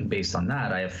true, and based on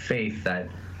that, I have faith that,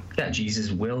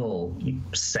 Jesus will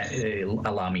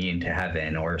allow me into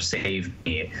heaven or save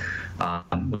me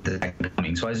with the second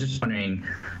coming. So I was just wondering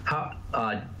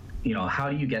how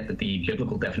do you get that the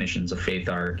biblical definitions of faith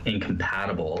are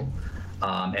incompatible?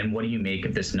 And what do you make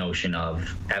of this notion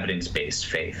of evidence-based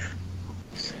faith?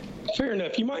 Fair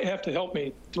enough. You might have to help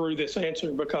me through this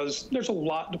answer because there's a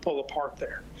lot to pull apart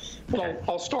there. But okay.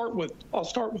 I'll start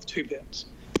with 2 bits.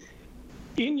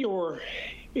 In your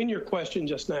question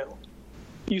just now,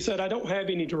 you said I don't have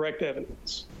any direct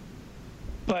evidence,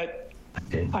 but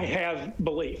I have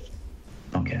belief.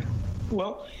 Okay.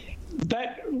 Well,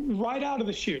 that right out of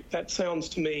the chute, that sounds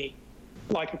to me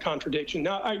like a contradiction.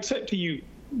 Now, I accept to you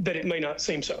that it may not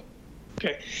seem so,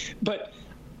 okay? But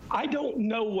I don't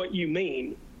know what you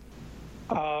mean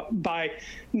by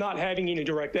not having any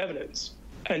direct evidence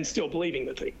and still believing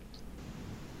the thing,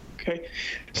 okay?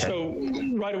 So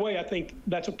right away, I think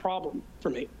that's a problem for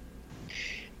me.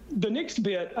 The next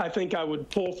bit, I think I would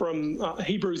pull from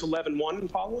Hebrews 11:1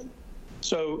 and following.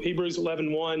 So Hebrews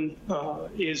 11:1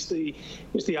 is the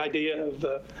idea of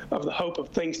the hope of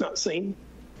things not seen.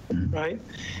 Right?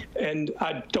 And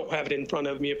I don't have it in front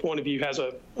of me. If one of you has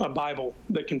a Bible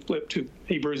that can flip to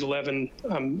Hebrews 11,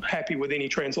 I'm happy with any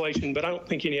translation, but I don't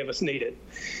think any of us need it.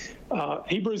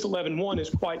 Hebrews 11:1 is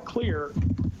quite clear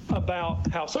about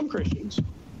how some Christians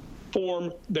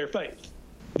form their faith.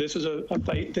 This is a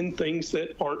faith in things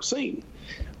that aren't seen.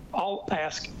 I'll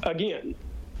ask again,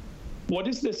 what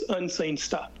is this unseen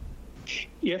stuff?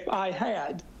 If I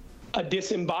had a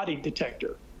disembodied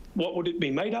detector, what would it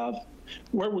be made of?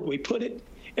 Where would we put it?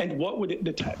 And what would it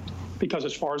detect? Because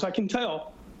as far as I can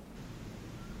tell,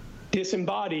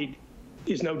 disembodied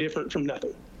is no different from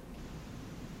nothing.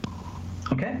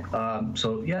 Okay.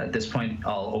 So yeah, at this point,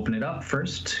 I'll open it up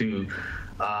first to,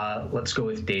 let's go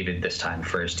with David this time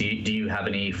first. Do you have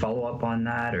any follow-up on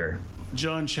that, or?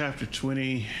 John chapter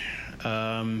 20,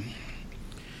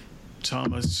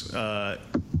 Thomas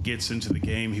gets into the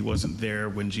game. He wasn't there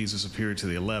when Jesus appeared to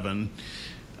the 11.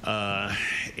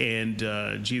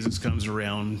 And Jesus comes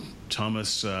around.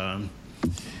 Thomas,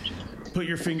 put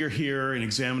your finger here and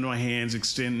examine my hands.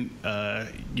 Extend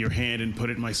your hand and put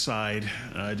it in my side.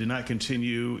 Do not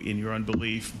continue in your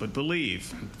unbelief, but believe.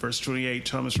 Verse 28,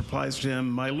 Thomas replies to him,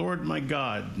 "My Lord, my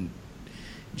God."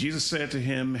 Jesus said to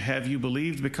him, "Have you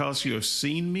believed because you have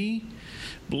seen me?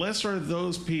 Blessed are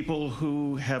those people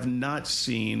who have not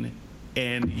seen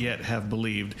and yet have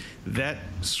believed." That,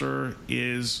 sir,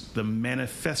 is the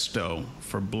manifesto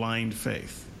for blind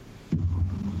faith.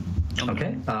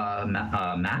 Okay.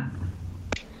 Matt?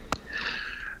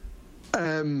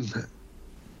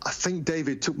 I think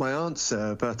David took my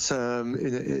answer, but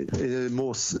in a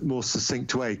more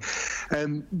succinct way.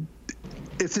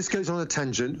 If this goes on a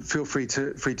tangent, feel free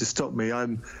to stop me.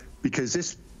 Because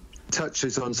this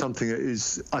touches on something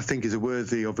that I think is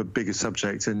worthy of a bigger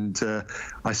subject, and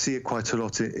I see it quite a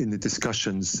lot in the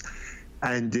discussions,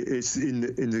 and it's in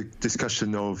the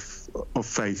discussion of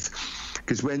faith.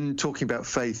 because when talking about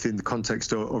faith in the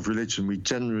context of religion, we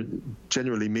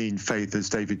generally mean faith as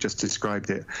David just described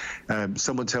it.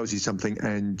 Someone tells you something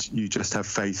and you just have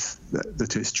faith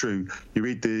that it's true. You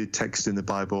read the text in the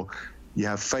Bible, you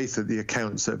have faith that the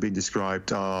accounts that have been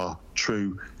described are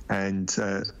true, and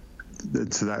so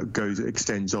that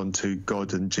extends on to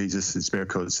God and Jesus'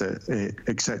 miracles,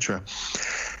 etc.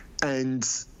 And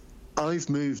I've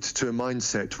moved to a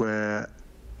mindset where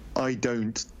I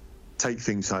don't take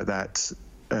things like that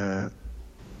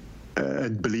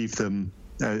and believe them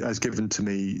as given to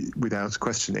me without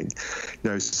questioning.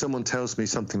 Someone tells me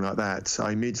something like that,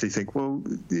 I immediately think, well,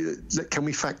 can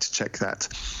we fact check that?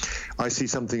 I see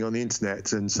something on the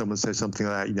internet and someone says something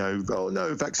like that, oh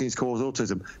no, vaccines cause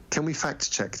autism. Can we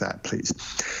fact check that, please?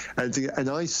 And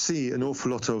I see an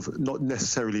awful lot of, not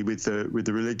necessarily with the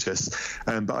religious,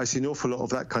 but I see an awful lot of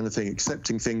that kind of thing,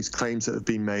 accepting things, claims that have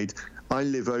been made. I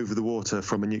live over the water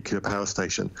from a nuclear power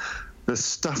station. The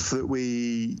stuff that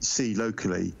we see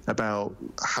locally about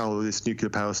how this nuclear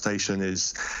power station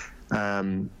is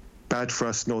bad for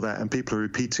us and all that, and people are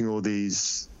repeating all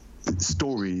these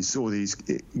stories, all these,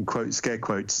 in quotes, scare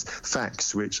quotes,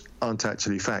 facts, which aren't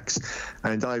actually facts.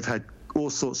 And I've had all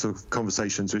sorts of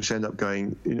conversations which end up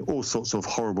going in all sorts of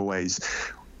horrible ways.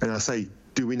 And I say,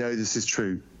 do we know this is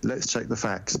true? Let's check the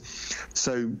facts.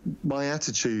 So my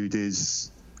attitude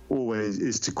is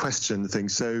always to question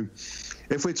things. So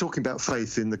if we're talking about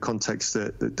faith in the context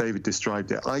that David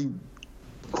described it, I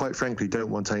quite frankly don't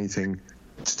want anything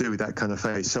to do with that kind of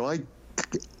faith. So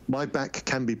my back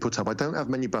can be put up. I don't have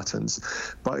many buttons,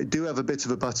 but I do have a bit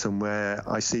of a button where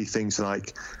I see things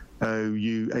like, oh,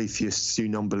 you atheists, you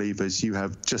non-believers, you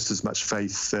have just as much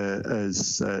faith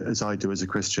as I do as a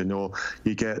Christian. Or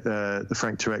you get the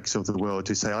Frank Turex of the world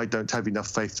who say, I don't have enough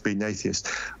faith to be an atheist.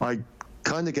 I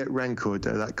kind of get rancored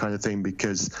at that kind of thing,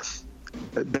 because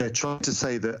they're trying to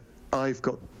say that I've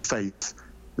got faith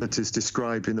that is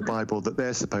described in the Bible that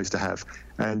they're supposed to have.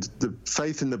 And the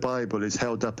faith in the Bible is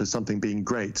held up as something being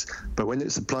great, but when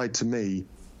it's applied to me,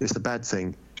 it's a bad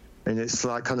thing. And it's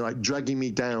like kind of like dragging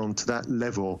me down to that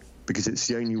level, because it's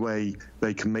the only way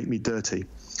they can make me dirty.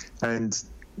 And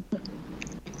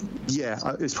yeah,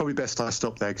 it's probably best I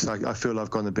stop there, because I feel I've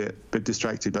gone a bit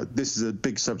distracted. But this is a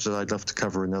big subject I'd love to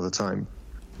cover another time.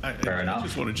 I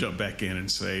just want to jump back in and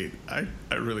say I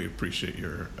really appreciate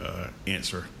your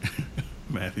answer,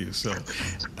 Matthew. So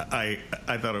I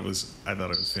thought it was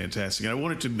fantastic. And I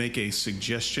wanted to make a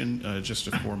suggestion, just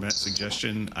a format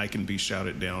suggestion. I can be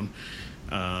shouted down,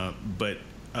 but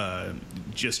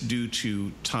just due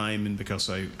to time and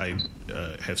because I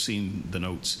have seen the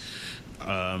notes,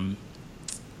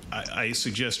 I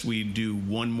suggest we do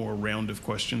one more round of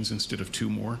questions instead of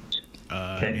two more.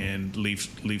 And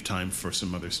leave time for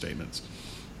some other statements.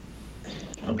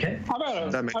 Okay.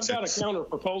 I've got a counter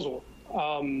proposal.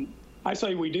 I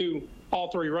say we do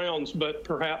all three rounds, but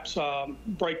perhaps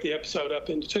break the episode up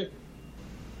into two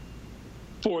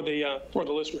for the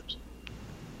listeners.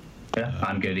 Yeah,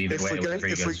 I'm good either way.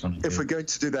 If we're going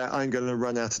to do that, I'm going to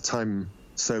run out of time.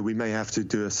 So we may have to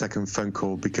do a second phone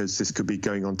call, because this could be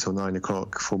going on till 9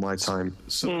 o'clock for my time.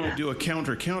 So we'll do a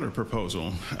counter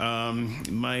proposal.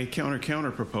 My counter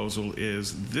proposal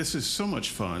is, this is so much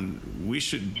fun. We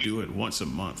should do it once a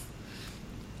month.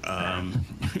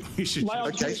 We should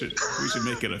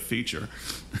make it a feature.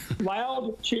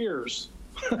 Loud cheers.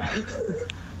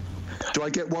 Do I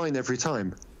get wine every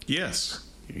time? Yes.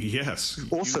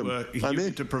 Awesome. You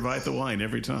get to provide the wine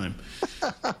every time.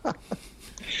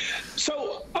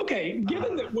 So, okay,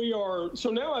 given that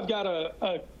now I've got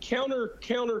a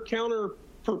counter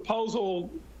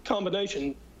proposal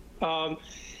combination.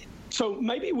 So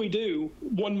maybe we do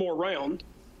one more round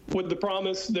with the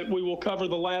promise that we will cover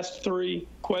the last three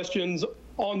questions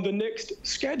on the next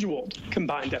scheduled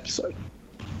combined episode.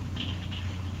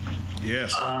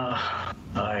 Yes. I'm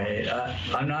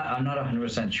not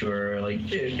 100% sure.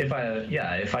 Like, if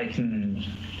I can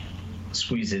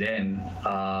squeeze it in,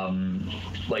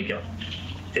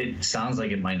 it sounds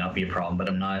like it might not be a problem, but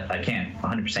I can't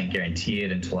 100% guarantee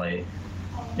it until I,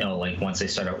 once I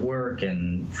start at work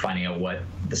and finding out what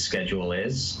the schedule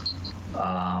is.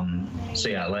 Don't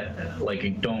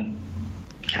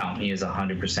count me as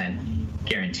 100%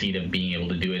 guaranteed of being able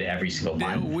to do it every single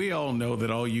time. Yeah, we all know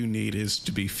that all you need is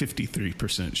to be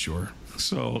 53% sure.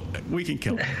 So we can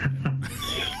count.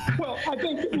 Well, I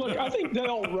think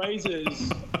Dale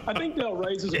raises a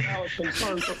valid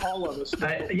concern for all of us.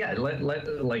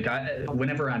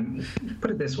 Whenever I'm,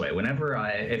 put it this way,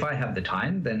 if I have the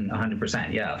time, then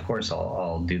 100%, yeah, of course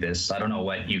I'll do this. I don't know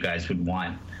what you guys would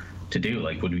want to do?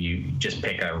 Like, would we just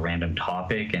pick a random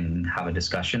topic and have a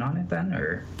discussion on it then,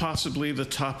 or possibly the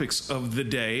topics of the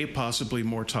day, possibly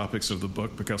more topics of the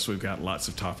book, because we've got lots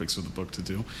of topics of the book to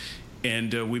do.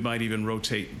 And we might even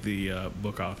rotate the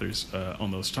book authors on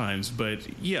those times. But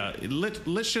yeah,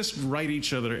 let's just write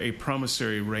each other a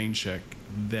promissory rain check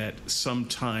that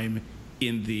sometime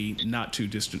in the not too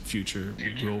distant future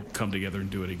we'll come together and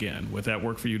do it again. Would that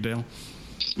work for you, Dale?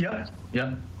 Yeah,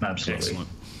 absolutely. Excellent.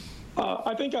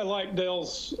 I think I like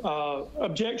Dale's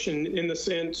objection in the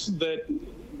sense that,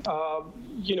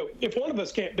 if one of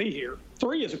us can't be here,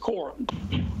 3 is a quorum.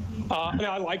 And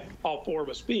I like all 4 of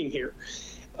us being here.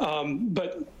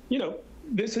 But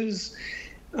this is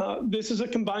a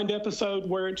combined episode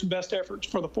where it's best efforts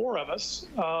for the 4 of us.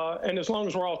 And as long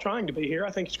as we're all trying to be here,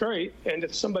 I think it's great. And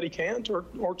if somebody can't,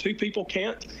 or 2 people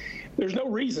can't, there's no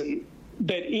reason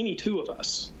that any 2 of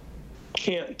us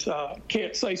can't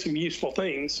say some useful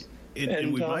things.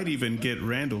 And we might even get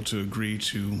Randall to agree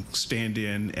to stand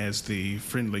in as the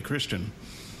friendly Christian.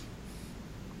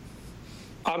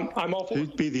 I'm all for it.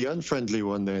 Who'd be the unfriendly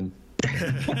one then?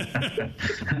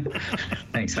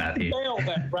 Thanks, Matthew. Nail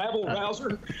that rabble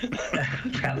rouser.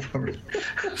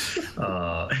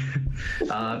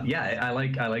 I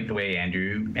like the way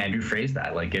Andrew phrased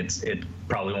that. Like, it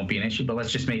probably won't be an issue, but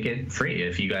let's just make it free.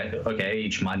 If you guys,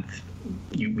 each month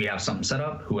we have something set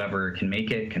up. Whoever can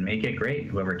make it great.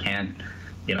 Whoever can't,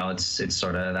 it's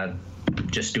sort of that.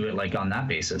 Just do it like on that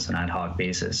basis, an ad hoc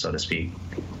basis, so to speak.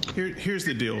 Here's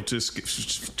the deal to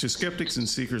Skeptics and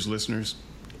Seekers listeners.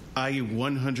 I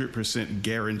 100%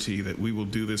 guarantee that we will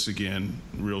do this again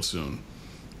real soon.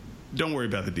 Don't worry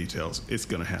about the details. It's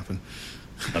going to happen.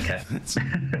 Okay.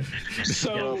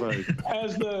 So,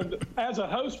 as a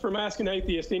host from Ask an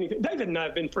Atheist Anything, David and I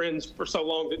have been friends for so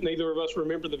long that neither of us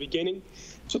remember the beginning.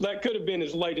 So that could have been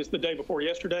as late as the day before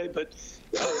yesterday, but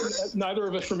neither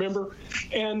of us remember.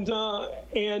 And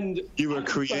you were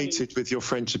created with your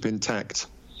friendship intact.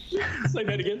 Say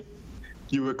that again.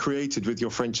 You were created with your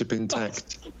friendship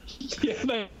intact.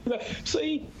 Yeah,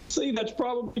 see, that's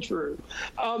probably true.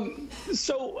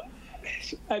 So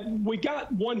we got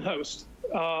one host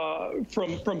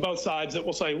from both sides that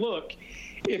will say, look,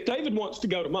 if David wants to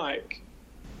go to Mike,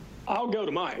 I'll go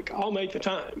to Mike. I'll make the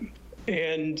time.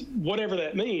 And whatever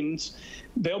that means,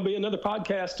 there'll be another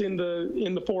podcast in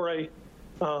the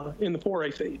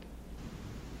 4A feed.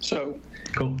 So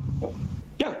cool.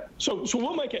 Yeah, so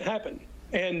we'll make it happen.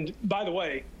 And by the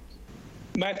way,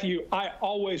 Matthew, I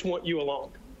always want you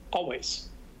along. Always.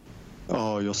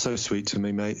 Oh, you're so sweet to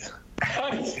me, mate.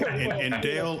 And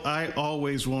Dale, I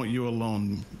always want you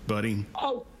alone, buddy.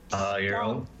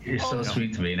 You're so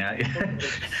sweet to me now.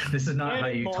 This is not how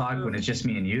you talk when it's just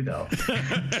me and you, though.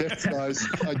 Yes, guys,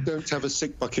 I don't have a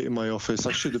sick bucket in my office.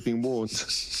 I should have been warned.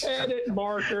 Edit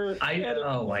marker.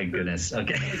 Oh my goodness.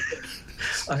 Okay.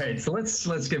 All right, so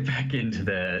let's get back into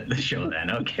the show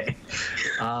then. Okay.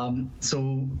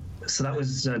 So that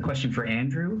was a question for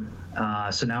Andrew.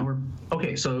 So now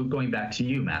so going back to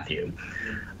you, Matthew.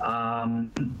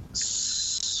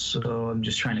 So I'm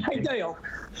just trying to. Hey, Dale,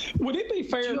 would it be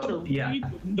fair to read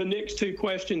the next 2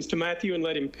 questions to Matthew and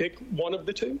let him pick one of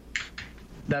the 2?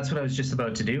 That's what I was just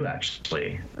about to do,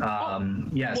 actually.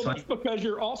 That's because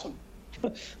you're awesome.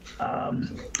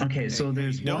 Okay, so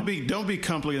there's don't be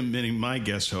complimenting my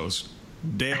guest host,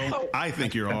 Dale. I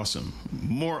think you're awesome,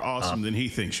 more awesome than he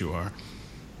thinks you are.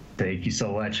 Thank you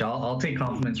so much. I'll take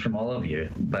compliments from all of you,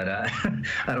 but I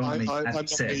don't want to make I'm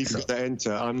not even going to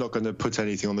enter. I'm not going to put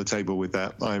anything on the table with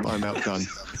that. I'm outdone.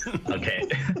 Okay.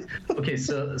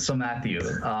 So Matthew,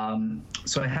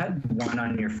 so I had one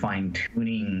on your fine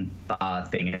tuning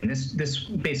thing, and this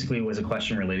basically was a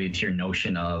question related to your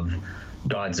notion of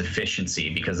God's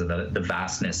efficiency because of the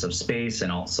vastness of space,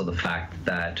 and also the fact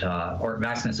that or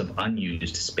vastness of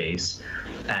unused space,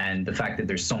 and the fact that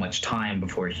there's so much time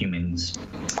before humans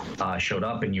showed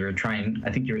up. And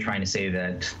I think you were trying to say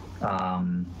that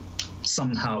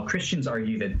somehow Christians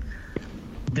argue that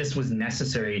this was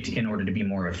necessary in order to be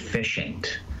more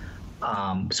efficient.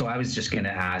 So I was just going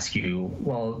to ask you,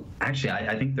 well, actually,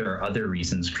 I think there are other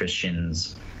reasons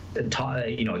Christians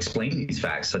explain these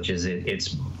facts, such as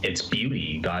its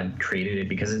beauty. God created it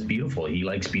because it's beautiful. He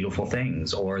likes beautiful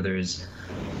things. Or there's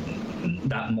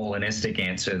that Molinistic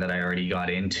answer that I already got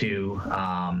into,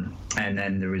 and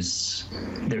then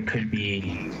there could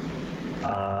be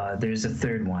there's a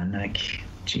third one. Like,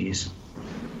 geez.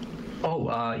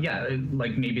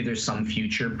 Like maybe there's some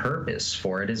future purpose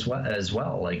for it as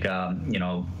well. Like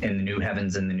in the new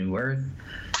heavens and the new earth,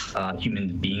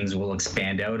 human beings will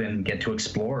expand out and get to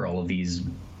explore all of these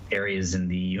areas in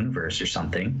the universe or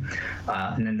something.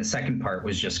 And then the second part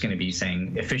was just going to be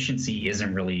saying efficiency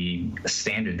isn't really a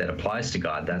standard that applies to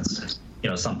God. That's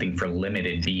something for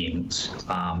limited beings.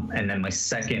 And then my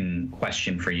second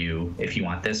question for you, if you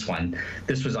want this one,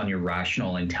 this was on your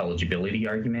rational intelligibility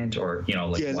argument, or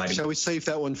why shall we save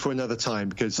that one for another time,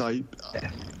 because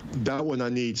that one I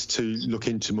need to look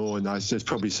into more, and there's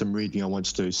probably some reading I want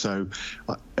to do. So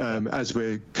as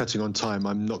we're cutting on time,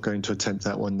 I'm not going to attempt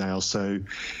that one now. So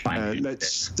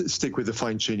let's stick with the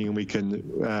fine tuning, and we can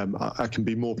I can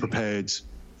be more prepared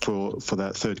for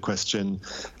that third question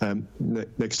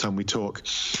next time we talk.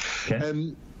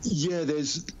 Okay.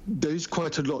 There's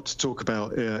quite a lot to talk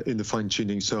about in the fine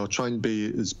tuning, so I'll try and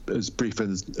be as brief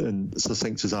and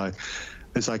succinct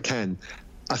as I can.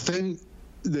 I think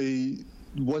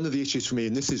one of the issues for me,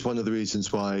 and this is one of the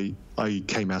reasons why I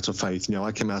came out of faith.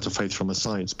 I came out of faith from a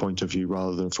science point of view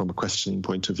rather than from a questioning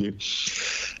point of view.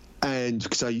 And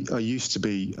because I used to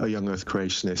be a young Earth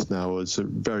creationist, now I was a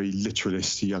very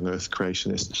literalist young Earth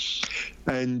creationist.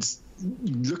 And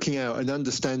looking out and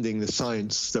understanding the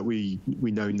science that we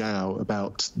know now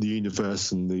about the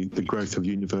universe and the growth of the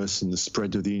universe and the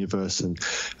spread of the universe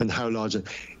and how large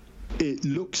it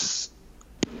looks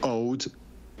old,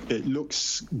 it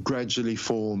looks gradually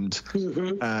formed,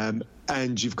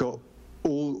 and you've got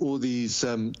all these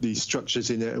structures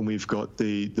in it, and we've got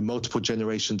the multiple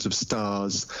generations of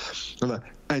stars,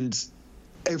 and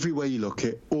everywhere you look,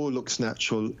 it all looks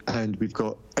natural, and we've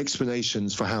got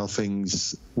explanations for how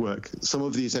things work. Some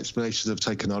of these explanations have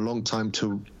taken a long time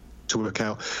to work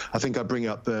out. I think I bring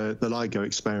up the LIGO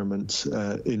experiment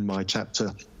in my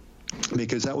chapter,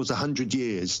 because that was 100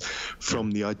 years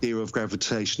from the idea of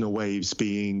gravitational waves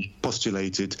being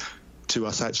postulated to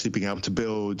us actually being able to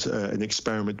build an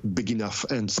experiment big enough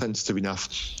and sensitive enough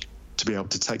to be able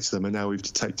to detect them, and now we've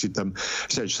detected them.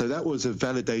 So that was a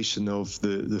validation of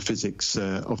the physics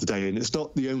of the day, and it's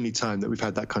not the only time that we've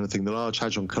had that kind of thing. The Large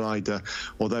Hadron Collider,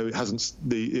 although it hasn't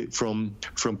from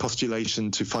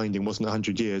postulation to finding wasn't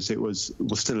 100 years, it was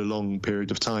still a long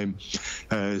period of time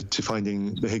to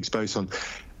finding the Higgs boson.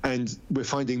 And we're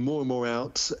finding more and more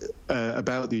out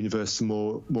about the universe the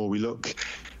more we look,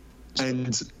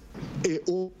 and it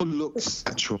all looks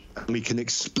natural, and we can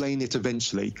explain it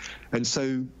eventually. And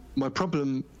so my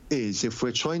problem is, if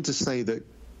we're trying to say that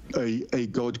a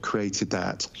God created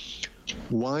that,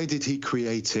 why did he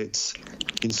create it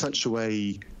in such a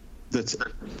way that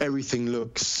everything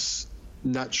looks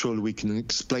natural? We can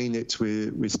explain it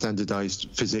with standardized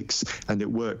physics, and it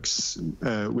works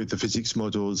with the physics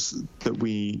models that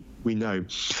we know.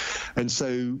 And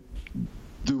so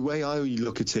the way I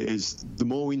look at it is, the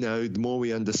more we know, the more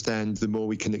we understand, the more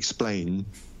we can explain,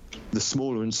 the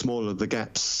smaller and smaller the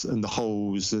gaps and the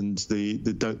holes and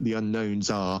the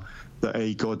unknowns are that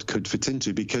a God could fit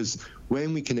into. Because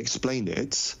when we can explain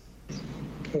it,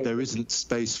 there isn't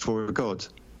space for a God.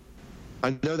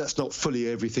 I know that's not fully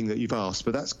everything that you've asked,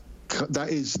 but that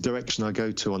is the direction I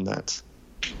go to on that.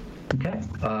 Okay.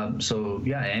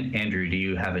 Andrew, do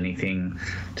you have anything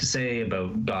to say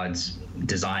about God's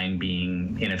design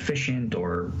being inefficient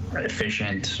or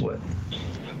efficient? What?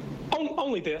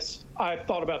 Only this. I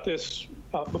thought about this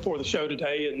before the show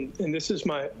today, and this is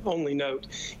my only note.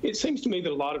 It seems to me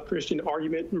that a lot of Christian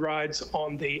argument rides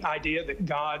on the idea that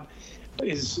God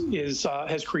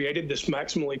has created this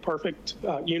maximally perfect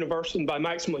universe, and by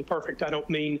maximally perfect, I don't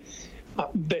mean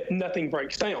that nothing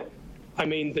breaks down. I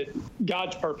mean that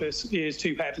God's purpose is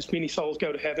to have as many souls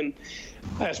go to heaven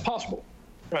as possible,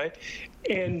 right?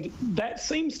 And that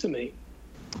seems to me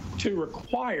to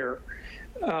require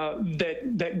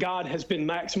that God has been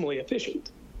maximally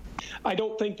efficient. I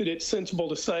don't think that it's sensible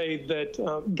to say that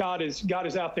God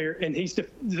is out there and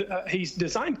he's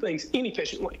designed things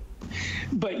inefficiently,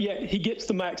 but yet he gets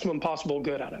the maximum possible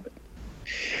good out of it.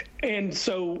 And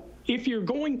so if you're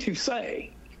going to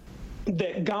say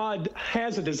that God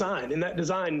has a design and that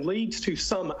design leads to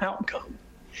some outcome,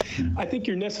 I think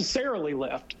you're necessarily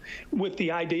left with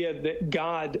the idea that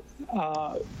God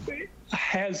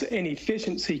has an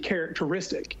efficiency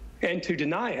characteristic, and to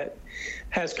deny it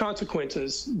has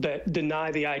consequences that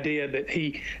deny the idea that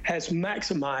he has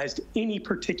maximized any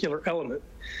particular element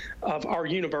of our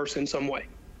universe in some way.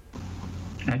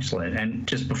 Excellent. And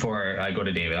just before I go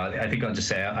to David, I think I'll just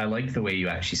say I like the way you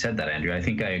actually said that, Andrew. I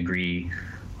think I agree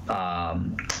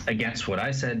against what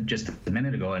I said just a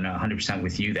minute ago, and 100%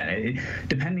 with you then.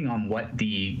 Depending on what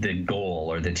the goal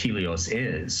or the teleos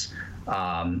is,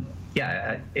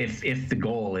 if the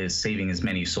goal is saving as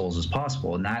many souls as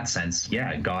possible, in that sense,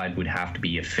 God would have to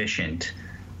be efficient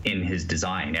in his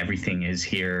design. Everything is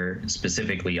here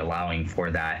specifically allowing for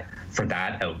that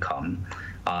outcome.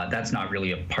 That's not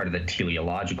really a part of the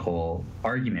teleological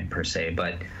argument per se,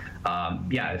 but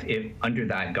if under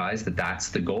that guise that's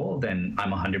the goal, then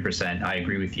I'm 100%. I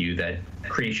agree with you that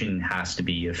creation has to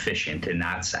be efficient in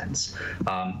that sense.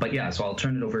 So I'll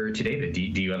turn it over to David. Do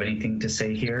you have anything to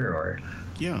say here, or?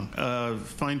 Yeah,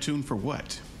 fine-tune for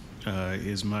what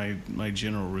is my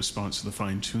general response to the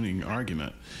fine-tuning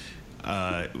argument.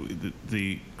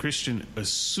 The Christian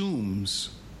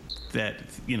assumes that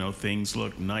things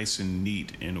look nice and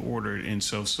neat and ordered, and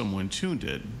so someone tuned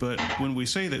it. But when we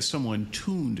say that someone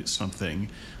tuned something,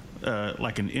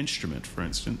 like an instrument, for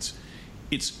instance,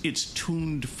 it's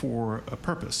tuned for a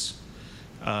purpose.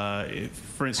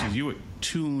 For instance, you would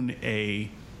tune a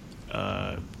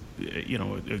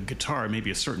guitar, maybe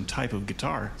a certain type of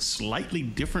guitar, slightly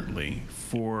differently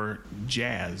for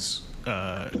jazz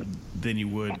than you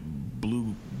would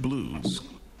blues.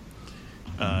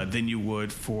 Than you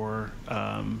would for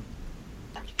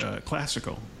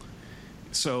classical.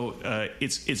 So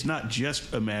it's not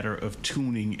just a matter of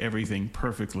tuning everything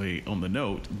perfectly on the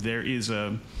note. There is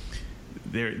a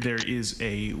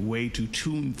way to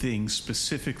tune things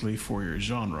specifically for your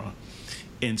genre,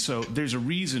 and so there's a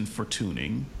reason for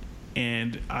tuning.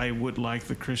 And I would like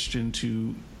the Christian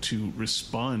to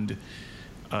respond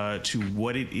to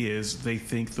what it is they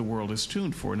think the world is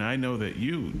tuned for. Now, I know that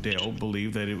you, Dale,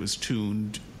 believe that it was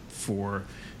tuned for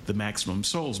the maximum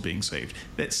souls being saved.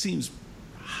 That seems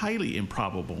highly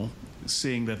improbable,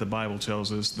 seeing that the Bible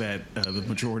tells us that the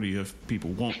majority of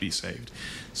people won't be saved.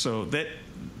 So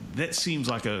that seems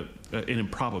like an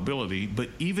improbability, but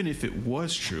even if it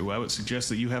was true, I would suggest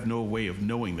that you have no way of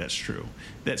knowing that's true.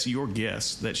 That's your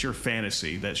guess, that's your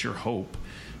fantasy, that's your hope,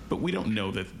 but we don't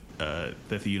know that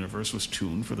the universe was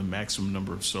tuned for the maximum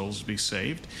number of souls to be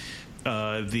saved.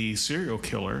 The serial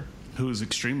killer, who is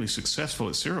extremely successful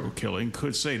at serial killing,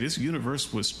 could say this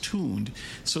universe was tuned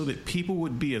so that people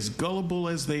would be as gullible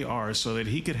as they are, so that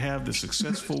he could have the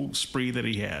successful spree that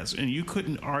he has. And you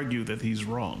couldn't argue that he's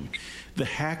wrong. The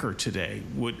hacker today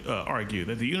would argue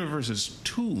that the universe is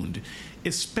tuned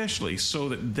especially so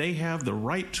that they have the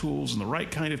right tools and the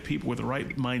right kind of people with the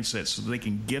right mindset, so that they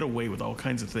can get away with all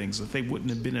kinds of things that they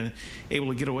wouldn't have been able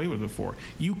to get away with before.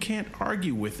 You can't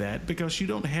argue with that because you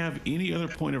don't have any other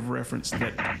point of reference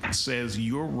that says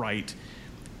you're right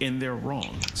and they're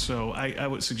wrong. So I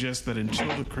would suggest that until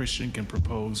the Christian can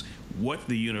propose what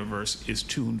the universe is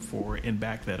tuned for and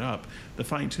back that up, the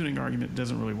fine-tuning argument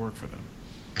doesn't really work for them.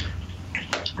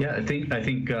 Yeah, I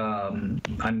think I'm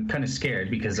kind of scared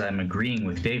because I'm agreeing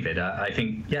with David. I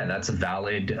think, that's a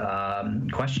valid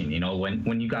question.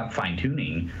 When you got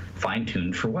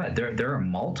fine-tuned for what? There are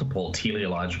multiple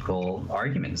teleological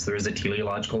arguments. There is a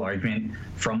teleological argument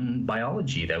from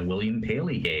biology that William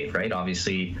Paley gave, right?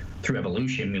 Obviously, through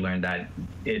evolution, we learned that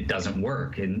it doesn't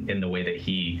work in the way that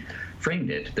he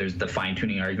framed it. There's the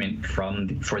fine-tuning argument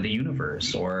for the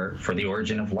universe or for the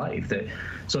origin of life.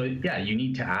 You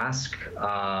need to ask,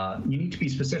 you need to be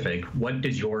specific. What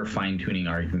does your fine-tuning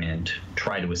argument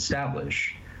try to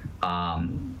establish?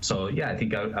 I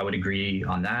think I would agree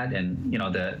on that. And,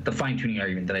 the fine-tuning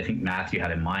argument that I think Matthew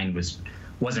had in mind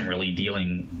wasn't really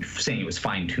saying it was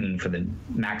fine-tuned for the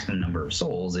maximum number of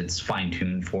souls. It's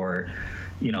fine-tuned for,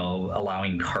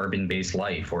 allowing carbon-based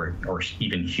life or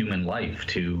even human life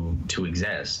to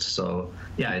exist. So,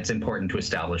 it's important to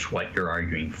establish what you're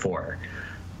arguing for.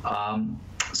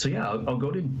 I'll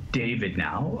go to David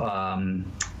now.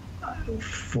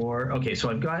 So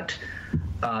I've got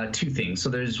two things. So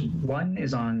there's one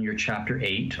is on your chapter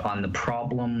 8 on the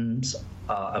problems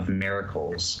of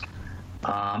miracles.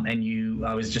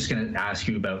 I was just going to ask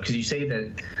you about, because you say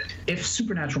that if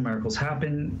supernatural miracles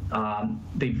happen,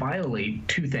 they violate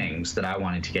two things that I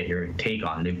wanted to get your take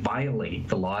on. They violate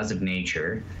the laws of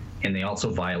nature, and they also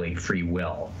violate free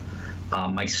will.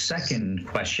 My second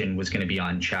question was going to be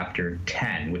on chapter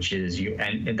 10, which is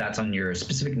and that's on your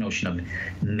specific notion of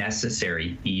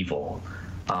necessary evil.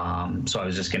 So I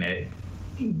was just going to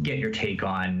get your take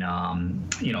on,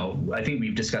 I think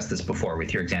we've discussed this before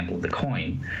with your example of the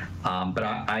coin, but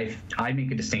I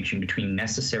make a distinction between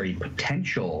necessary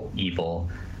potential evil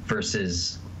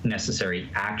versus necessary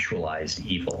actualized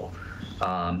evil. So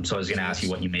I was going to ask you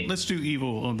what you make. Let's do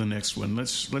evil on the next one.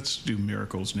 Let's do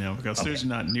miracles now, because there's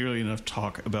not nearly enough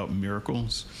talk about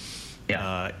miracles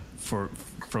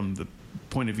from the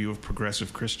point of view of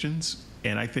progressive Christians.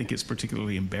 And I think it's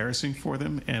particularly embarrassing for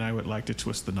them, and I would like to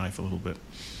twist the knife a little bit.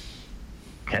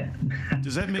 Okay.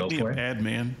 Does that make me a bad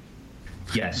man?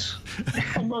 Yes.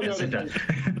 Yes, it does.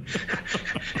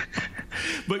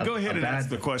 But go ahead and ask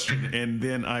the question, and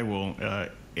then I will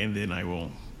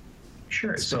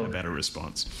Sure. It's So a better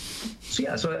response.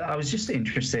 So I was just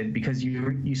interested because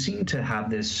you seem to have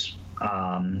this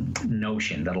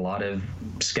notion that a lot of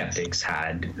skeptics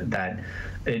had that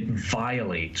it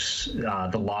violates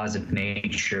the laws of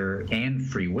nature and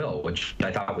free will, which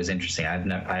I thought was interesting.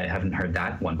 I haven't heard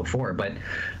that one before, but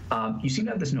you seem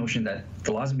to have this notion that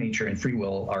the laws of nature and free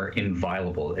will are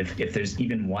inviolable. If there's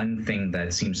even one thing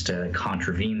that seems to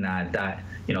contravene that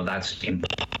that's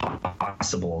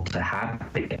impossible to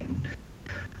happen.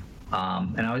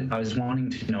 And I was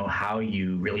wanting to know how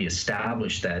you really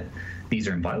established that these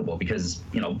are inviolable, because,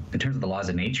 in terms of the laws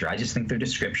of nature, I just think they're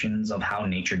descriptions of how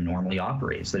nature normally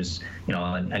operates. There's,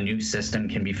 a new system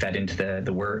can be fed into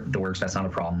the works. That's not a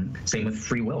problem. Same with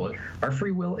free will. Our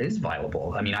free will is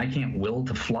violable. I mean, I can't will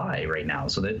to fly right now.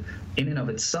 So that in and of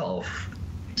itself,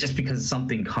 just because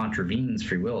something contravenes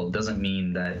free will doesn't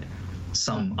mean that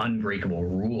some unbreakable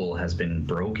rule has been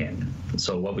broken.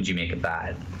 So what would you make of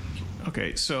that?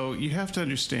 Okay, so you have to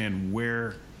understand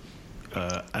where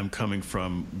I'm coming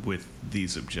from with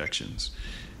these objections.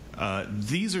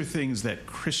 These are things that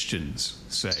Christians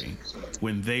say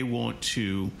when they want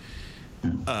to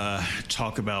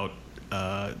talk about,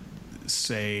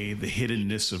 say, the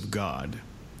hiddenness of God,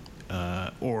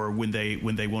 or when they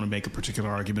want to make a particular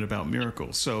argument about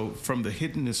miracles. So from the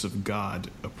hiddenness of God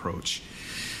approach,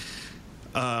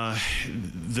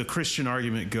 the Christian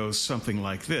argument goes something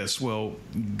like this. Well,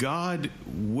 God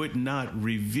would not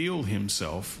reveal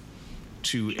himself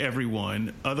to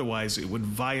everyone, otherwise it would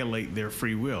violate their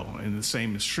free will. And the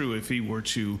same is true if he were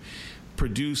to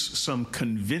produce some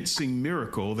convincing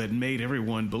miracle that made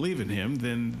everyone believe in him,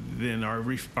 then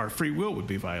our free will would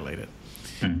be violated.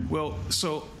 Well,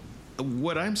 so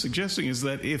what I'm suggesting is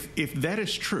that if that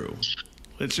is true,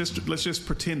 let's just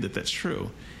pretend that that's true.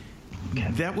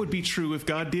 That would be true if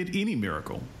God did any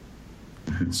miracle.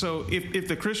 So if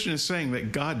the Christian is saying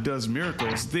that God does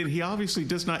miracles, then he obviously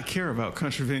does not care about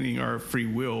contravening our free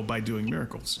will by doing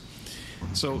miracles.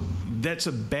 So that's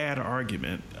a bad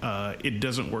argument. It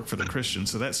doesn't work for the Christian.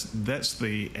 So that's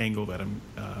the angle that I'm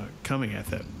coming at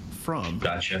that from.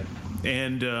 Gotcha.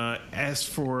 And as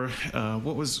for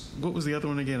what was the other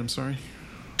one again? I'm sorry.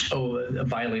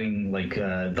 Violating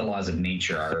the laws of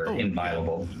nature are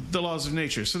inviolable. The laws of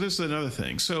nature. So this is another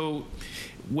thing. So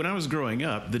when I was growing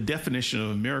up, the definition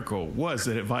of a miracle was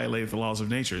that it violated the laws of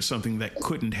nature, something that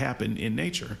couldn't happen in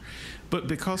nature. But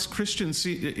because Christians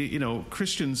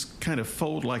kind of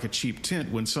fold like a cheap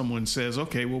tent when someone says,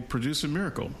 okay, well, produce a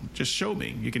miracle. Just show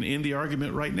me. You can end the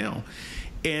argument right now.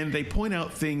 And they point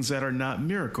out things that are not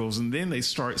miracles, and then they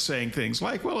start saying things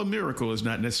like, well, a miracle is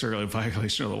not necessarily a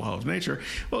violation of the law of nature.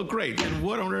 Well, great. Then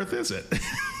what on earth is it?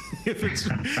 If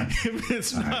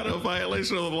it's not a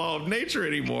violation of the law of nature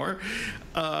anymore,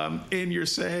 and you're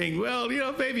saying, well,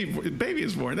 baby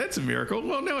is born, that's a miracle.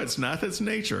 Well, no, it's not. That's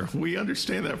nature. We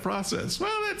understand that process.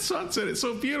 Well, that sunset is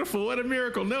so beautiful. What a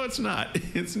miracle. No, it's not.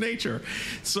 It's nature.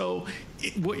 So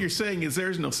what you're saying is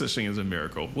there's no such thing as a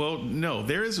miracle. Well, no,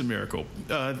 there is a miracle.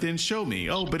 Then show me.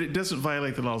 Oh, but it doesn't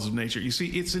violate the laws of nature. You see,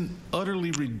 it's an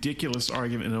utterly ridiculous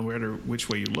argument no matter which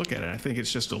way you look at it. I think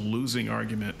it's just a losing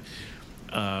argument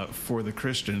for the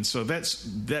Christian. So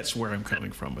that's where I'm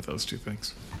coming from with those two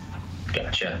things.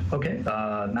 Gotcha. Okay.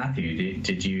 Matthew,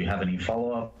 did you have any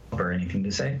follow-up or anything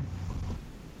to say?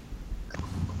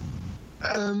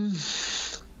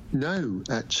 No,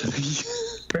 actually.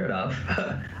 Fair enough.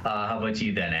 How about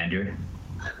you then, Andrew?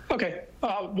 Okay.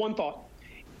 One thought.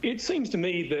 It seems to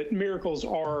me that miracles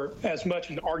are as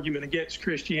much an argument against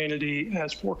Christianity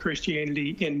as for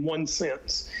Christianity in one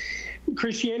sense.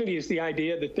 Christianity is the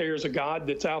idea that there's a God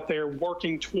that's out there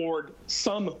working toward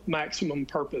some maximum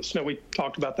purpose. Now, we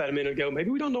talked about that a minute ago. Maybe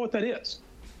we don't know what that is.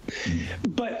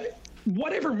 But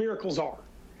whatever miracles are,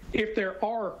 if there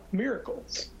are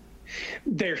miracles,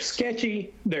 they're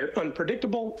sketchy, they're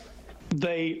unpredictable,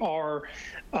 they are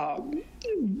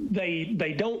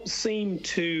they don't seem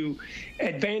to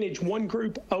advantage one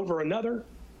group over another.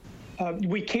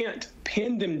 We can't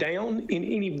pin them down in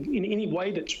any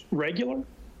way that's regular.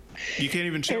 You can't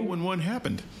even tell when one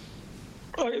happened.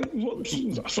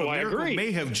 So I agree.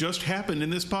 May have just happened in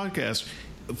this podcast,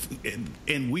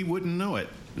 and we wouldn't know it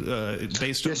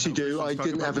based on. Yes, you do. I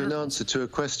didn't have an answer to a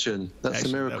question. That's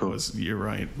Actually, a miracle. You're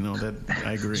right. No,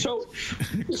 I agree. So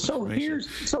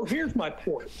here's my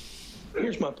point.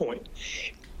 Here's my point.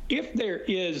 If there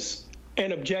is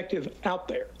an objective out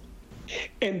there,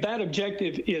 and that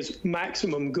objective is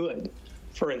maximum good,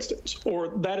 for instance, or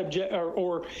that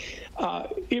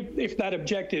if that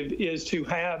objective is to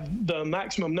have the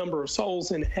maximum number of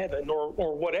souls in heaven,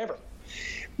 or whatever,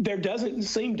 there doesn't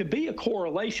seem to be a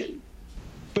correlation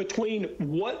between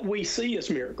what we see as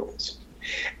miracles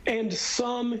and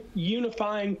some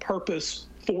unifying purpose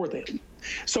for them.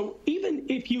 So even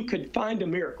if you could find a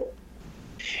miracle,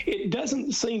 it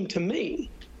doesn't seem to me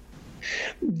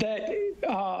that,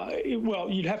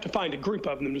 you'd have to find a group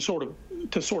of them to sort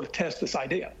of test this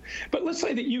idea. But let's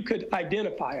say that you could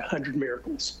identify 100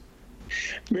 miracles.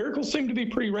 Miracles seem to be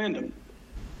pretty random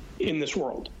in this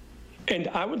world. And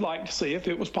I would like to see if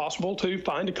it was possible to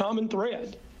find a common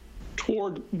thread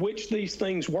toward which these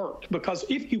things worked. Because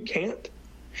if you can't,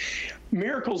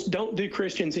 miracles don't do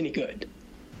Christians any good.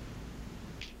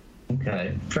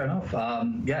 Okay, fair enough.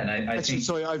 And I Actually, think...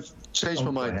 sorry, I've changed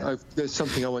my mind. There's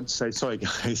something I want to say. Sorry,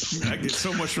 guys. I get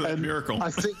so much for that miracle. I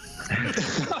think...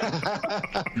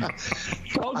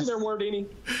 Told you there weren't any.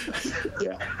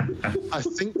 Yeah. I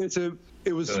think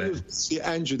it was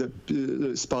Andrew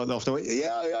that sparked off.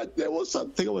 Yeah, there was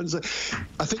something I wanted to say.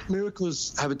 I think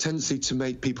miracles have a tendency to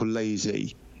make people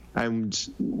lazy.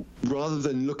 And rather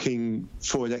than looking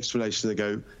for an explanation, they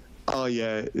go, oh,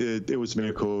 yeah, it was a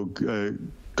miracle.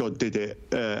 God did it,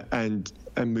 and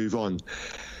move on.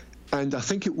 And I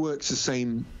think it works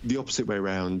the opposite way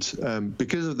around.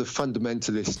 Because of the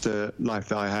fundamentalist life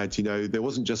that I had, there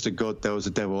wasn't just a God, there was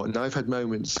a devil. And I've had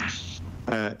moments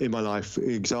in my life,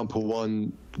 example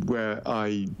one, where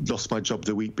I lost my job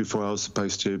the week before I was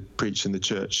supposed to preach in the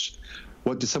church.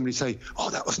 What did somebody say? Oh,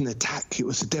 that was an attack. It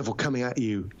was the devil coming at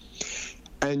you.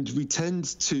 And we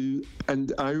tend to, and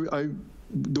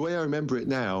the way I remember it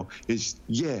now is,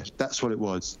 yeah, that's what it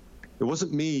was. It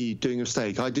wasn't me doing a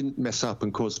mistake. I didn't mess up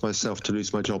and cause myself to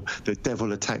lose my job. The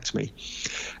devil attacked me.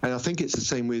 And I think it's the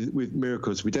same with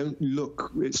miracles. We don't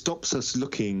look, it stops us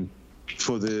looking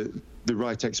for the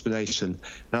right explanation.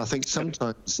 And I think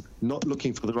sometimes not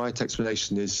looking for the right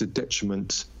explanation is a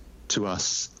detriment to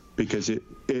us, because it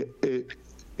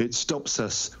stops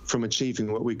us from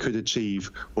achieving what we could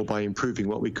achieve, or by improving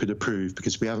what we could improve,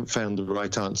 because we haven't found the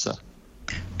right answer.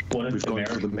 What if the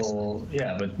miracle,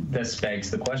 but this begs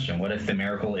the question, what if the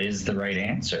miracle is the right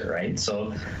answer, right?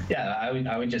 So, I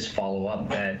would just follow up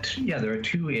that, there are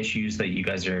two issues that you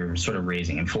guys are sort of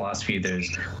raising. In philosophy,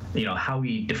 there's, how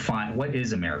we define, what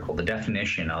is a miracle, the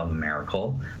definition of a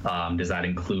miracle. Does that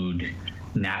include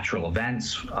natural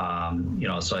events?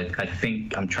 So I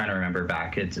think, I'm trying to remember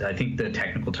back, I think the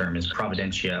technical term is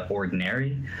providentia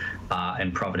ordinari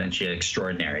and providentia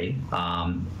extraordinary,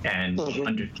 and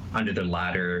under the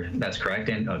latter, that's correct.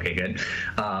 And okay, good.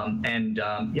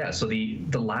 So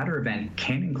the latter event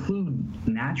can include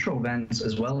natural events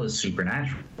as well as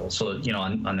supernatural. So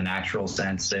on the natural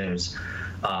sense, there's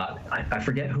I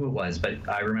forget who it was, but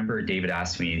I remember David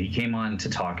asked me, he came on to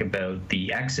talk about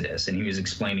the Exodus, and he was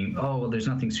explaining, there's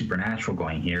nothing supernatural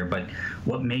going here, but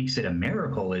what makes it a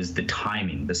miracle is the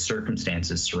timing, the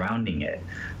circumstances surrounding it,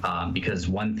 because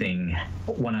one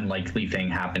unlikely thing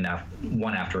happened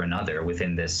one after another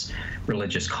within this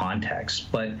religious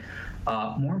context. But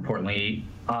more importantly,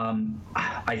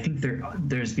 I think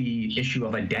there's the issue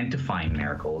of identifying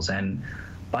miracles. And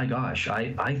by gosh,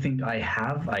 I think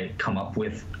I come up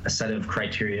with a set of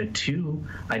criteria to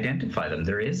identify them.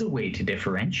 There is a way to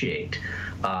differentiate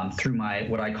through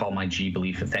what I call my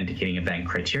G-belief authenticating event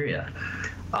criteria.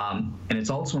 And it's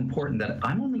also important that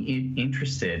I'm only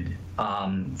interested,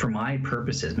 for my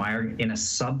purposes, in a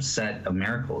subset of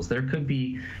miracles. There could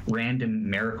be random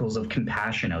miracles of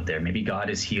compassion out there. Maybe God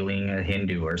is healing a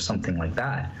Hindu or something like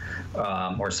that,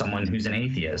 or someone who's an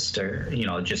atheist, or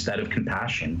just out of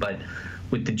compassion. But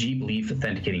with the G-belief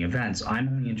authenticating events, I'm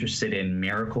only interested in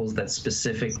miracles that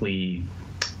specifically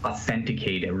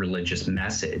authenticate a religious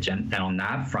message. And on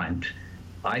that front,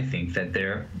 I think that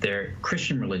their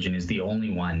Christian religion is the only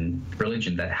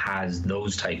religion that has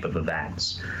those type of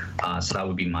events. So that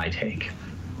would be my take.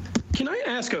 Can I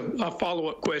ask a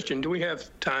follow-up question? Do we have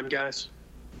time, guys?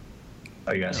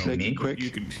 Are you asking me? Quick.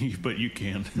 But you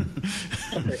can.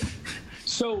 Okay.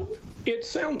 So it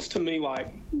sounds to me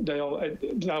like, Dale,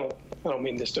 I don't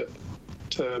mean this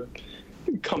to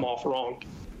come off wrong,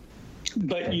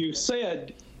 but you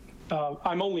said,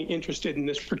 I'm only interested in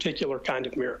this particular kind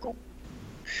of miracle.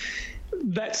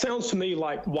 That sounds to me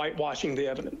like whitewashing the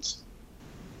evidence.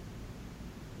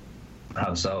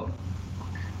 How so?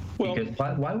 Well,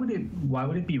 because why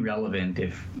would it be relevant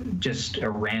if just a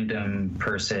random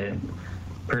person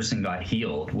got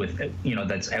healed with,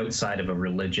 that's outside of a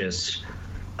religious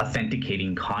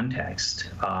authenticating context?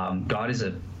 God is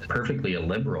perfectly a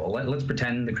liberal. Let's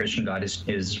pretend the Christian God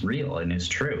is real and is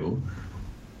true.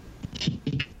 He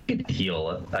could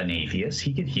heal an atheist.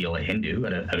 He could heal a Hindu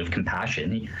out of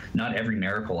compassion. Not every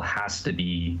miracle has to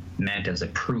be meant as a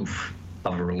proof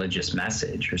of a religious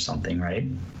message or something, right?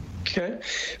 Okay,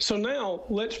 so now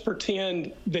let's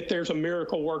pretend that there's a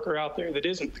miracle worker out there that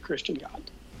isn't the Christian God.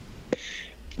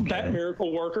 That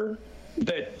miracle worker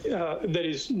that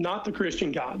is not the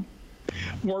Christian God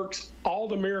works all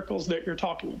the miracles that you're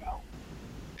talking about.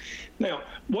 Now,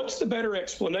 what's the better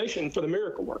explanation for the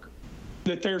miracle worker?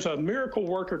 That there's a miracle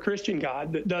worker Christian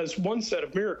God that does one set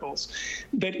of miracles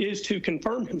that is to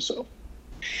confirm himself,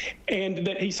 and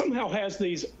that he somehow has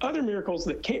these other miracles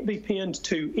that can't be pinned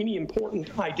to any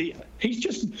important idea. He's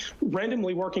just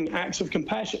randomly working acts of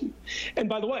compassion. And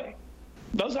by the way,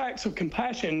 those acts of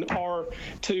compassion are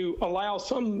to allow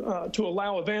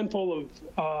a van full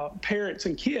of parents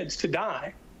and kids to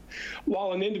die,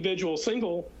 while an individual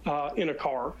single in a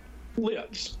car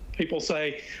lives. People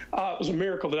say it was a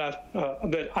miracle that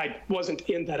I wasn't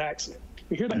in that accident.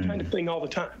 We hear that kind of thing all the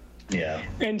time. Yeah.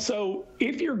 And so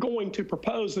if you're going to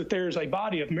propose that there's a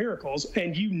body of miracles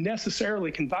and you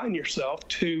necessarily confine yourself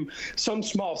to some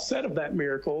small set of that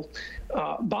miracle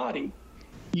body,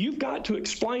 you've got to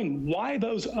explain why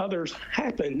those others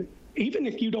happen, even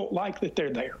if you don't like that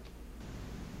they're there.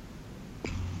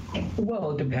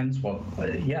 Well, it depends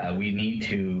we need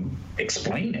to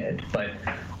explain it, but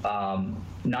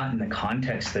not in the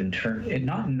context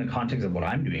of what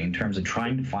I'm doing in terms of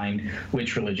trying to find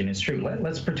which religion is true.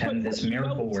 Let's pretend this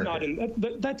miracle worker.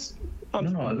 That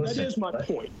is my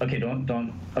point.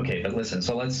 Okay, but listen.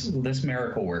 So this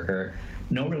miracle worker,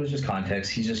 no religious context.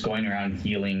 He's just going around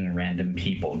healing random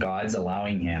people. God's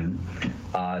allowing him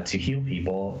to heal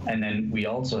people, and then we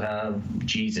also have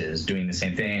Jesus doing the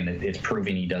same thing. And it's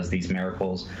proving he does these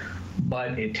miracles,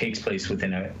 but it takes place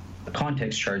within a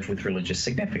context charged with religious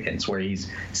significance, where he's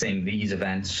saying these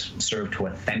events serve to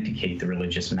authenticate the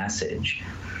religious message.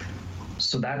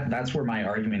 So that's where my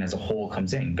argument as a whole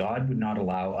comes in. God would not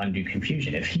allow undue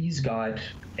confusion. If he's got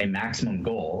a maximum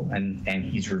goal and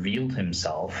he's revealed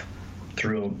himself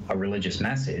through a religious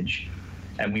message,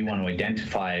 and we want to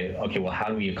identify, okay, well, how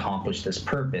do we accomplish this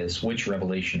purpose? Which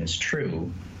revelation is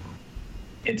true?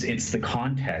 It's the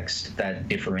context that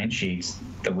differentiates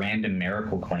the random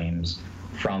miracle claims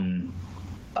from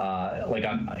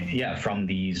from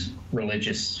these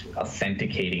religious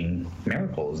authenticating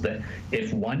miracles. That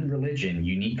if one religion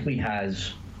uniquely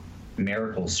has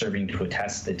miracles serving to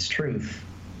attest its truth,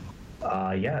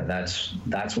 that's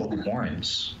what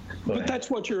warrants. But that's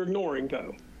what you're ignoring,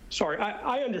 though. Sorry,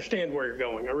 I understand where you're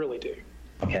going. I really do.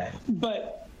 Okay.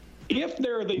 But if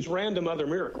there are these random other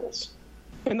miracles,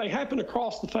 and they happen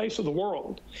across the face of the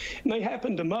world, and they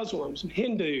happen to Muslims and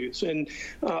Hindus, and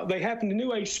they happen to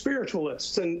New Age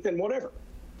spiritualists and whatever,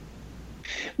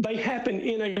 they happen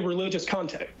in a religious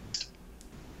context.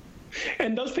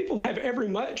 And those people have every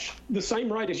much the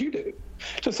same right as you do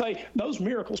to say, those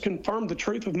miracles confirm the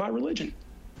truth of my religion.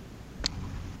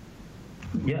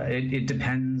 Yeah, it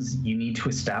depends. You need to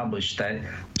establish that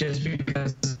just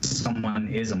because someone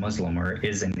is a Muslim or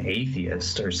is an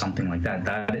atheist or something like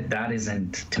that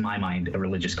isn't, to my mind, a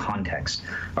religious context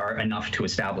or enough to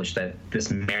establish that this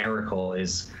miracle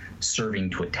is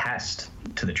serving to attest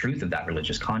to the truth of that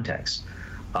religious context.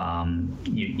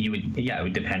 It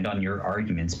would depend on your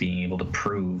arguments being able to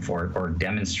prove or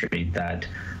demonstrate that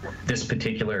this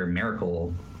particular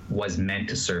miracle was meant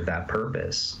to serve that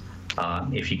purpose.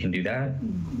 If you can do that,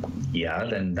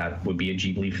 then that would be a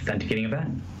G-Belief authenticating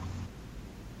event.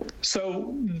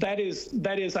 So that is,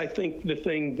 I think, the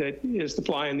thing that is the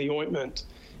fly in the ointment,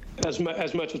 as much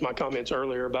as my comments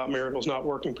earlier about miracles not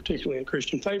working particularly in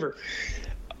Christian favor.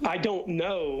 I don't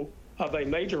know of a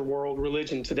major world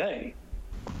religion today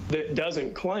that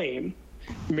doesn't claim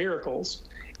miracles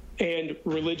and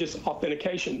religious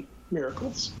authentication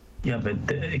miracles. Yeah, but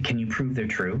can you prove they're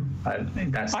true? I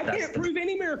can't prove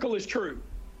any miracle is true.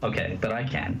 Okay, but I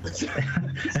can.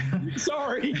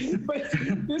 Sorry, but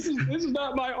this is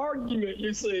not my argument.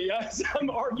 You see,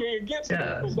 I'm arguing against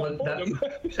miracles.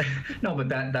 No, but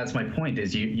that's my point.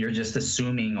 Is you're just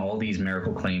assuming all these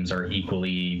miracle claims are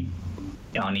equally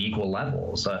on equal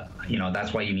levels.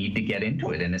 That's why you need to get into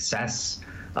it and assess.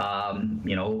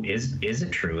 Is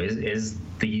it true?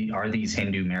 Are these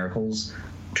Hindu miracles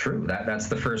true? That's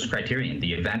the first criterion.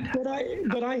 The event.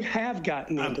 But I have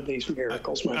gotten into these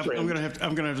miracles, my friend. I'm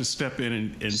gonna have to step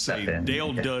in and say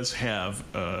Dale does have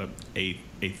a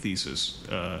thesis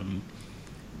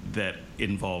that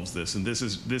involves this, and this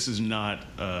is not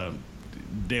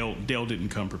Dale didn't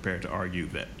come prepared to argue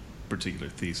that particular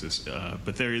thesis,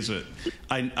 but there is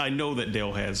I know that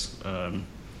Dale has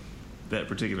that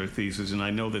particular thesis, and I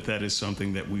know that is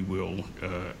something that we will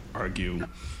argue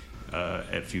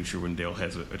at future when Dale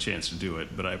has a chance to do it.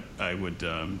 But I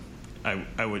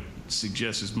would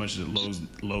suggest, as much as it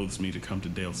loathes me to come to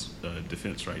Dale's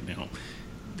defense right now,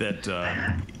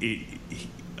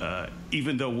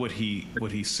 even though what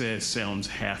he says sounds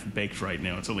half-baked right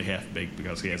now, it's only half-baked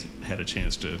because he hasn't had a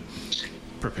chance to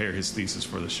prepare his thesis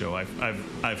for the show.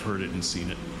 I've heard it and seen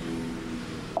it.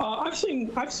 I've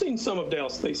seen some of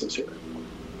Dale's thesis here.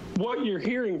 What you're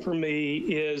hearing from me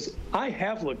is I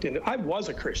have looked into it. I was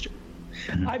a Christian.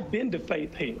 I've been to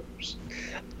faith healers.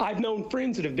 I've known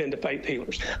friends that have been to faith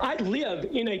healers. I live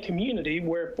in a community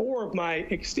where 4 of my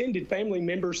extended family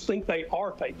members think they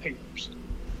are faith healers.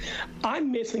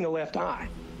 I'm missing a left eye.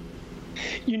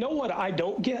 You know what I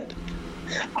don't get?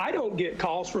 I don't get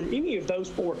calls from any of those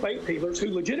 4 faith healers who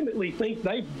legitimately think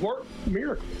they've worked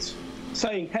miracles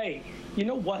saying, hey, you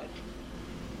know what?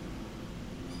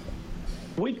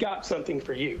 We've got something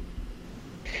for you,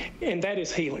 and that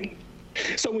is healing.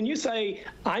 So when you say,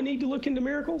 I need to look into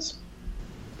miracles,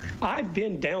 I've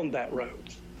been down that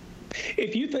road.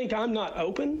 If you think I'm not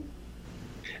open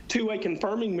to a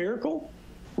confirming miracle,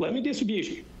 let me disabuse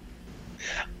you.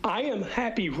 I am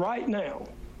happy right now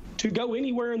to go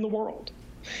anywhere in the world,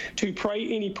 to pray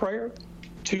any prayer,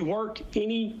 to work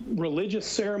any religious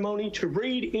ceremony, to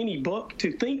read any book,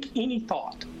 to think any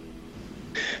thought,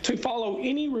 to follow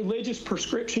any religious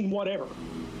prescription, whatever,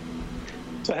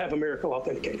 to have a miracle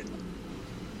authenticated.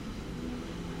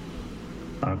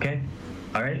 Okay.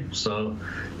 All right. So,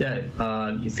 yeah,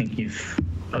 you think you've...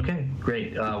 Okay,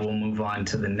 great. We'll move on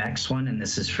to the next one, and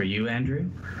this is for you, Andrew.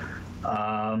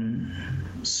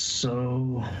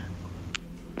 So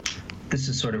this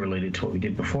is sort of related to what we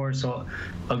did before, so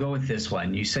I'll go with this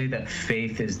one. You say that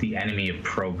faith is the enemy of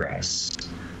progress.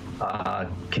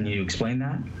 Can you explain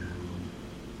that?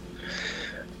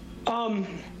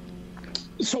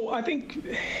 So I think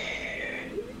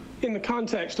in the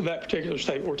context of that particular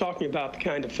statement, we're talking about the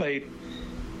kind of faith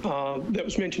that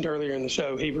was mentioned earlier in the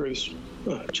show, Hebrews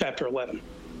chapter 11.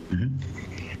 Mm-hmm.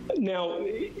 Now,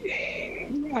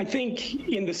 I think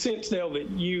in the sense, Dale, that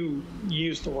you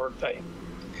used the word faith,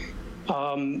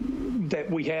 that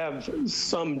we have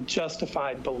some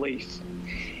justified belief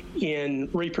in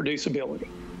reproducibility.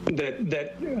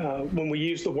 That when we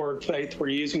use the word faith, we're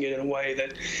using it in a way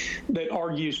that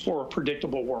argues for a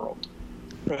predictable world,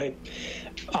 right?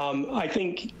 I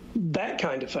think that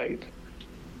kind of faith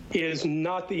is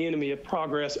not the enemy of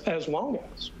progress, as long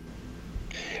as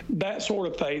that sort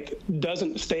of faith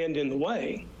doesn't stand in the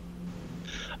way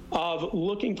of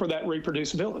looking for that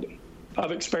reproducibility,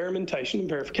 of experimentation and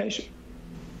verification.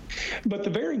 But the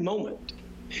very moment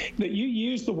that you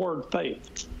use the word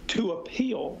faith to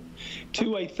appeal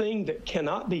to a thing that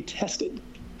cannot be tested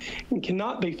and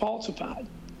cannot be falsified,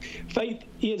 faith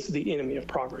is the enemy of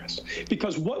progress.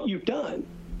 Because what you've done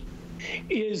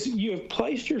is you have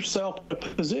placed yourself in a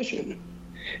position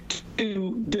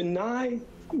to deny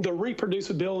the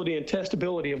reproducibility and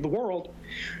testability of the world,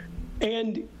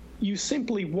 and you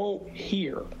simply won't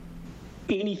hear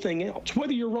anything else,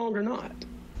 whether you're wrong or not.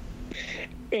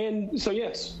 And so,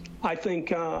 yes, I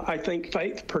think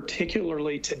faith,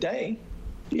 particularly today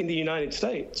in the United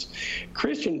States,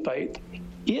 Christian faith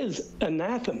is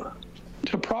anathema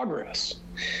to progress.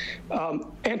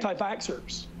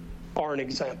 Anti-vaxxers are an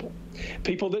example.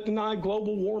 People that deny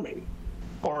global warming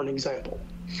are an example.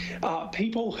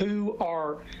 People who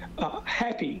are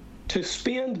happy to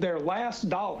spend their last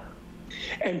dollar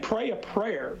and pray a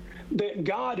prayer that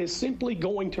God is simply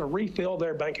going to refill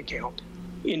their bank account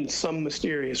in some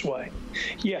mysterious way.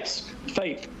 Yes,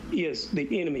 faith is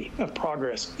the enemy of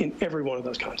progress in every one of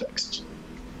those contexts.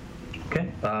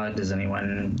 Okay. Does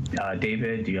anyone,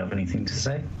 David, do you have anything to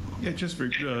say? Yeah, just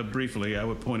briefly, I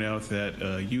would point out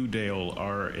that you, Dale,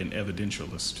 are an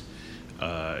evidentialist.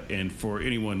 And for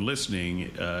anyone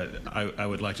listening, I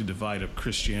would like to divide up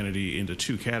Christianity into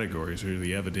 2 categories. There are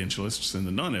the evidentialists and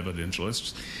the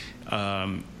non-evidentialists.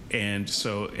 And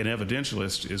so an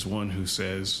evidentialist is one who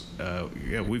says,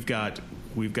 we've got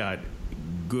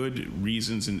good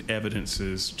reasons and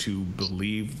evidences to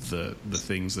believe the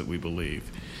things that we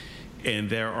believe. And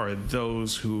there are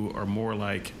those who are more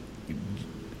like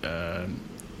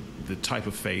the type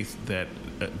of faith that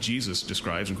Jesus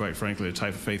describes, and quite frankly, the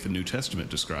type of faith the New Testament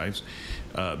describes,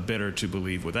 better to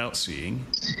believe without seeing.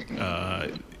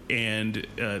 And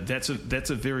that's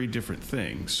a very different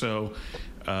thing. So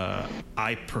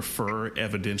I prefer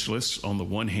evidentialists on the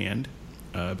one hand,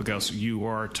 because you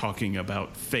are talking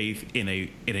about faith in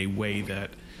a way that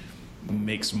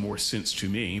makes more sense to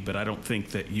me, but I don't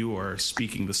think that you are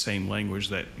speaking the same language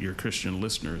that your Christian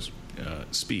listeners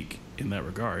speak in that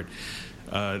regard.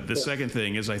 The second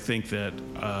thing is I think that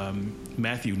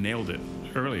Matthew nailed it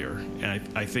earlier, and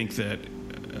I think that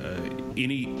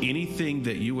anything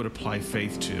that you would apply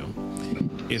faith to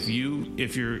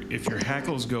if your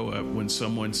hackles go up when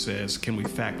someone says, "Can we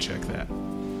fact check that?"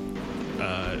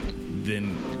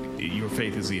 Then your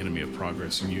faith is the enemy of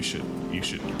progress, and you should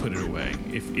put it away.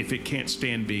 If it can't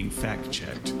stand being fact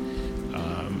checked,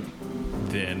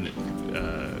 then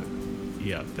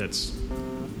yeah, that's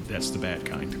the bad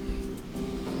kind.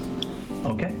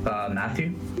 Okay,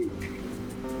 Matthew.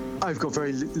 I've got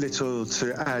very little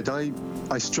to add.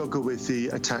 I struggle with the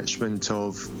attachment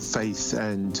of faith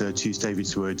and, to use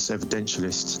David's words,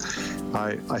 evidentialists.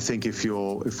 I think if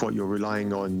what you're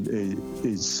relying on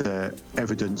is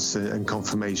evidence and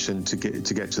confirmation to get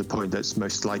to the point that's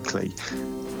most likely,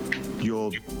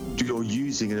 you're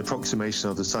using an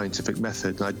approximation of the scientific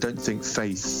method. And I don't think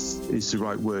faith is the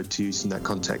right word to use in that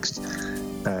context.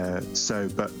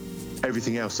 But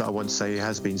everything else that I want to say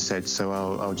has been said, so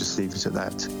I'll just leave it at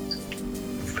that.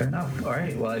 Fair enough. All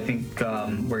right. Well, I think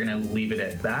we're going to leave it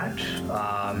at that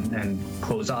and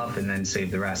close off and then save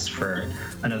the rest for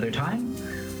another time.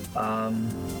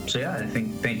 So yeah, I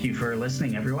think thank you for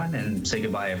listening, everyone, and say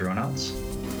goodbye, everyone else.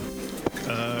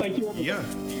 Thank you. Yeah.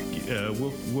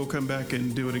 We'll come back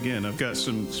and do it again. I've got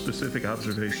some specific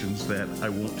observations that I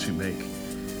want to make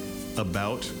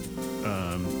about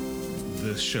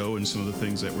the show and some of the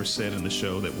things that were said in the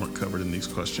show that weren't covered in these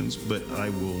questions, but I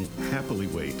will happily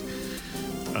wait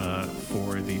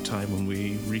for the time when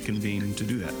we reconvene to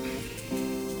do that.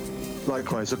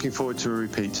 Likewise, looking forward to a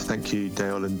repeat. Thank you,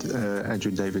 Dale and Andrew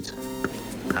and David.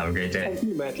 Have a great day. Thank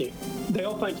you, Matthew.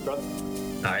 Dale, thanks, brother.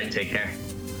 All right, take care.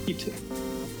 You too.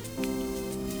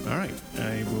 All right,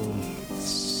 I will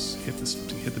hit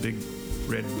the big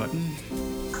red button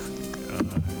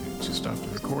to stop the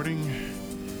recording.